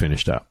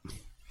finished up?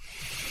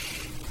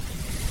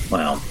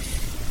 Wow.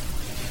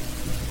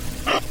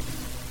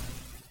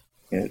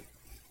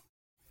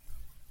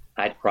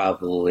 I'd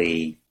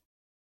probably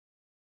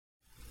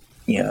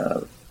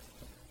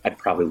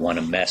want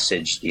to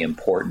message the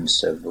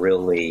importance of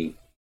really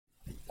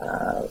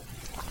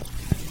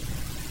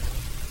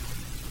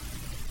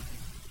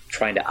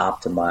trying to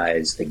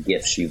optimize the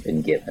gifts you've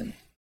been given.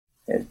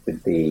 It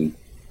would be,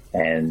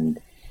 and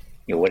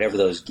whatever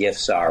those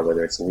gifts are,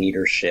 whether it's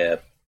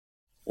leadership,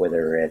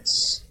 whether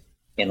it's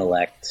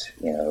intellect,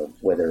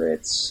 whether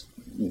it's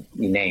you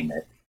name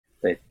it,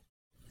 but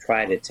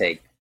try to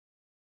take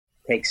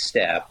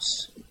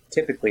steps,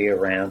 typically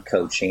around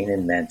coaching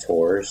and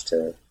mentors,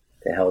 to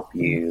help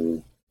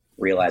you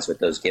realize what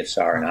those gifts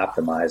are and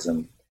optimize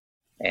them,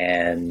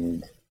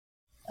 and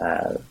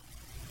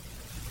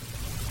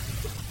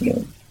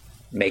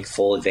make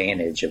full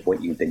advantage of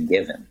what you've been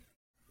given.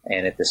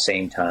 And at the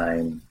same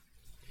time,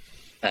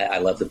 I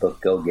love the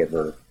book Go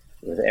Giver.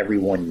 With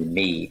everyone you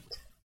meet,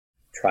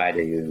 try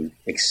to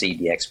exceed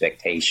the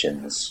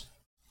expectations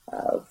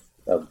of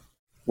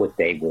what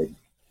they would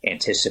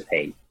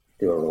anticipate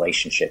through a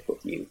relationship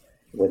with you,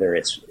 whether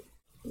it's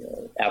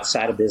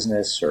outside of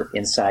business or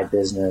inside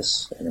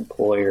business, an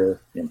employer,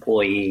 an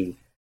employee.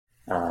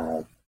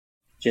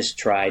 Just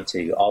try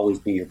to always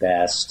be your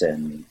best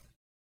and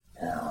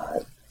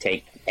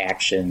take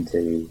action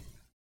to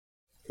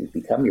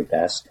become your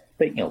best.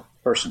 But,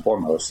 first and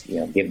foremost,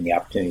 given the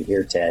opportunity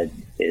here, Ted,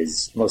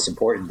 is the most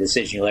important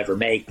decision you'll ever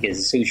make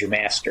is who's your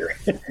master.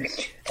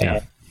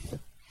 Yeah.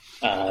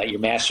 Your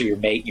master, your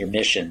mate, your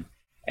mission.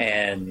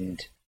 And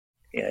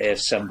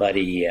if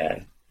somebody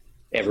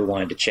ever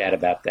wanted to chat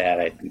about that,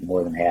 I'd be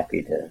more than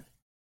happy to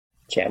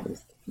chat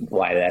with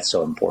why that's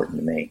so important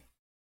to me.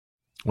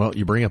 Well,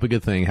 you bring up a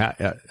good thing.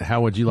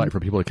 How would you like for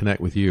people to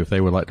connect with you if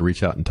they would like to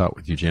reach out and talk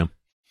with you, Jim?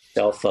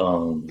 Cell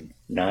phone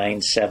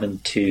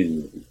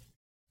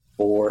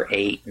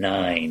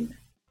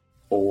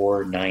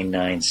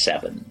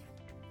 972-489-4997.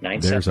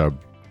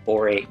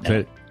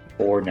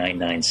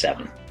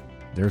 489-4997.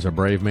 There's a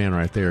brave man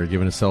right there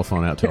giving his cell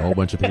phone out to a whole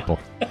bunch of people.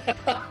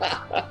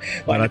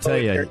 Well, I tell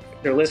you,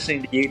 they're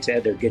listening to you,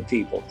 Ted. They're good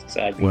people.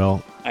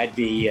 So I'd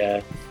be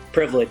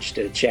privileged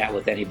to chat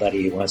with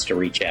anybody who wants to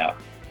reach out.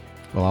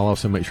 Well, I'll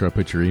also make sure I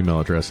put your email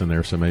address in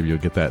there, so maybe you'll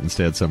get that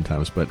instead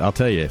sometimes. But I'll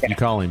tell you, if you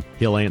call him,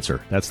 he'll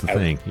answer. That's the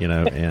thing,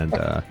 and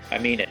I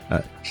mean it.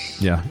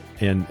 Yeah.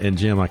 And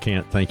Jim, I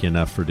can't thank you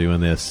enough for doing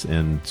this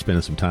and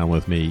spending some time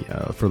with me.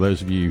 For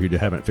those of you who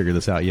haven't figured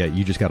this out yet,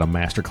 you just got a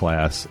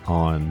masterclass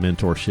on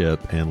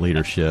mentorship and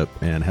leadership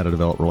and how to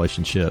develop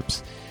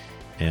relationships,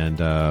 and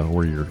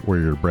where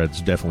your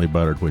bread's definitely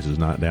buttered, which is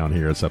not down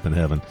here, it's up in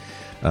heaven.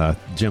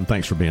 Jim,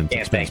 thanks for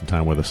spending some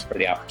time with us. For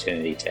the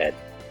opportunity, Ted.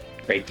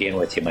 Great being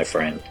with you, my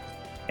friend.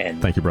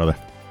 And thank you, brother.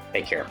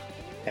 Take care.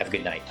 Have a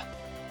good night.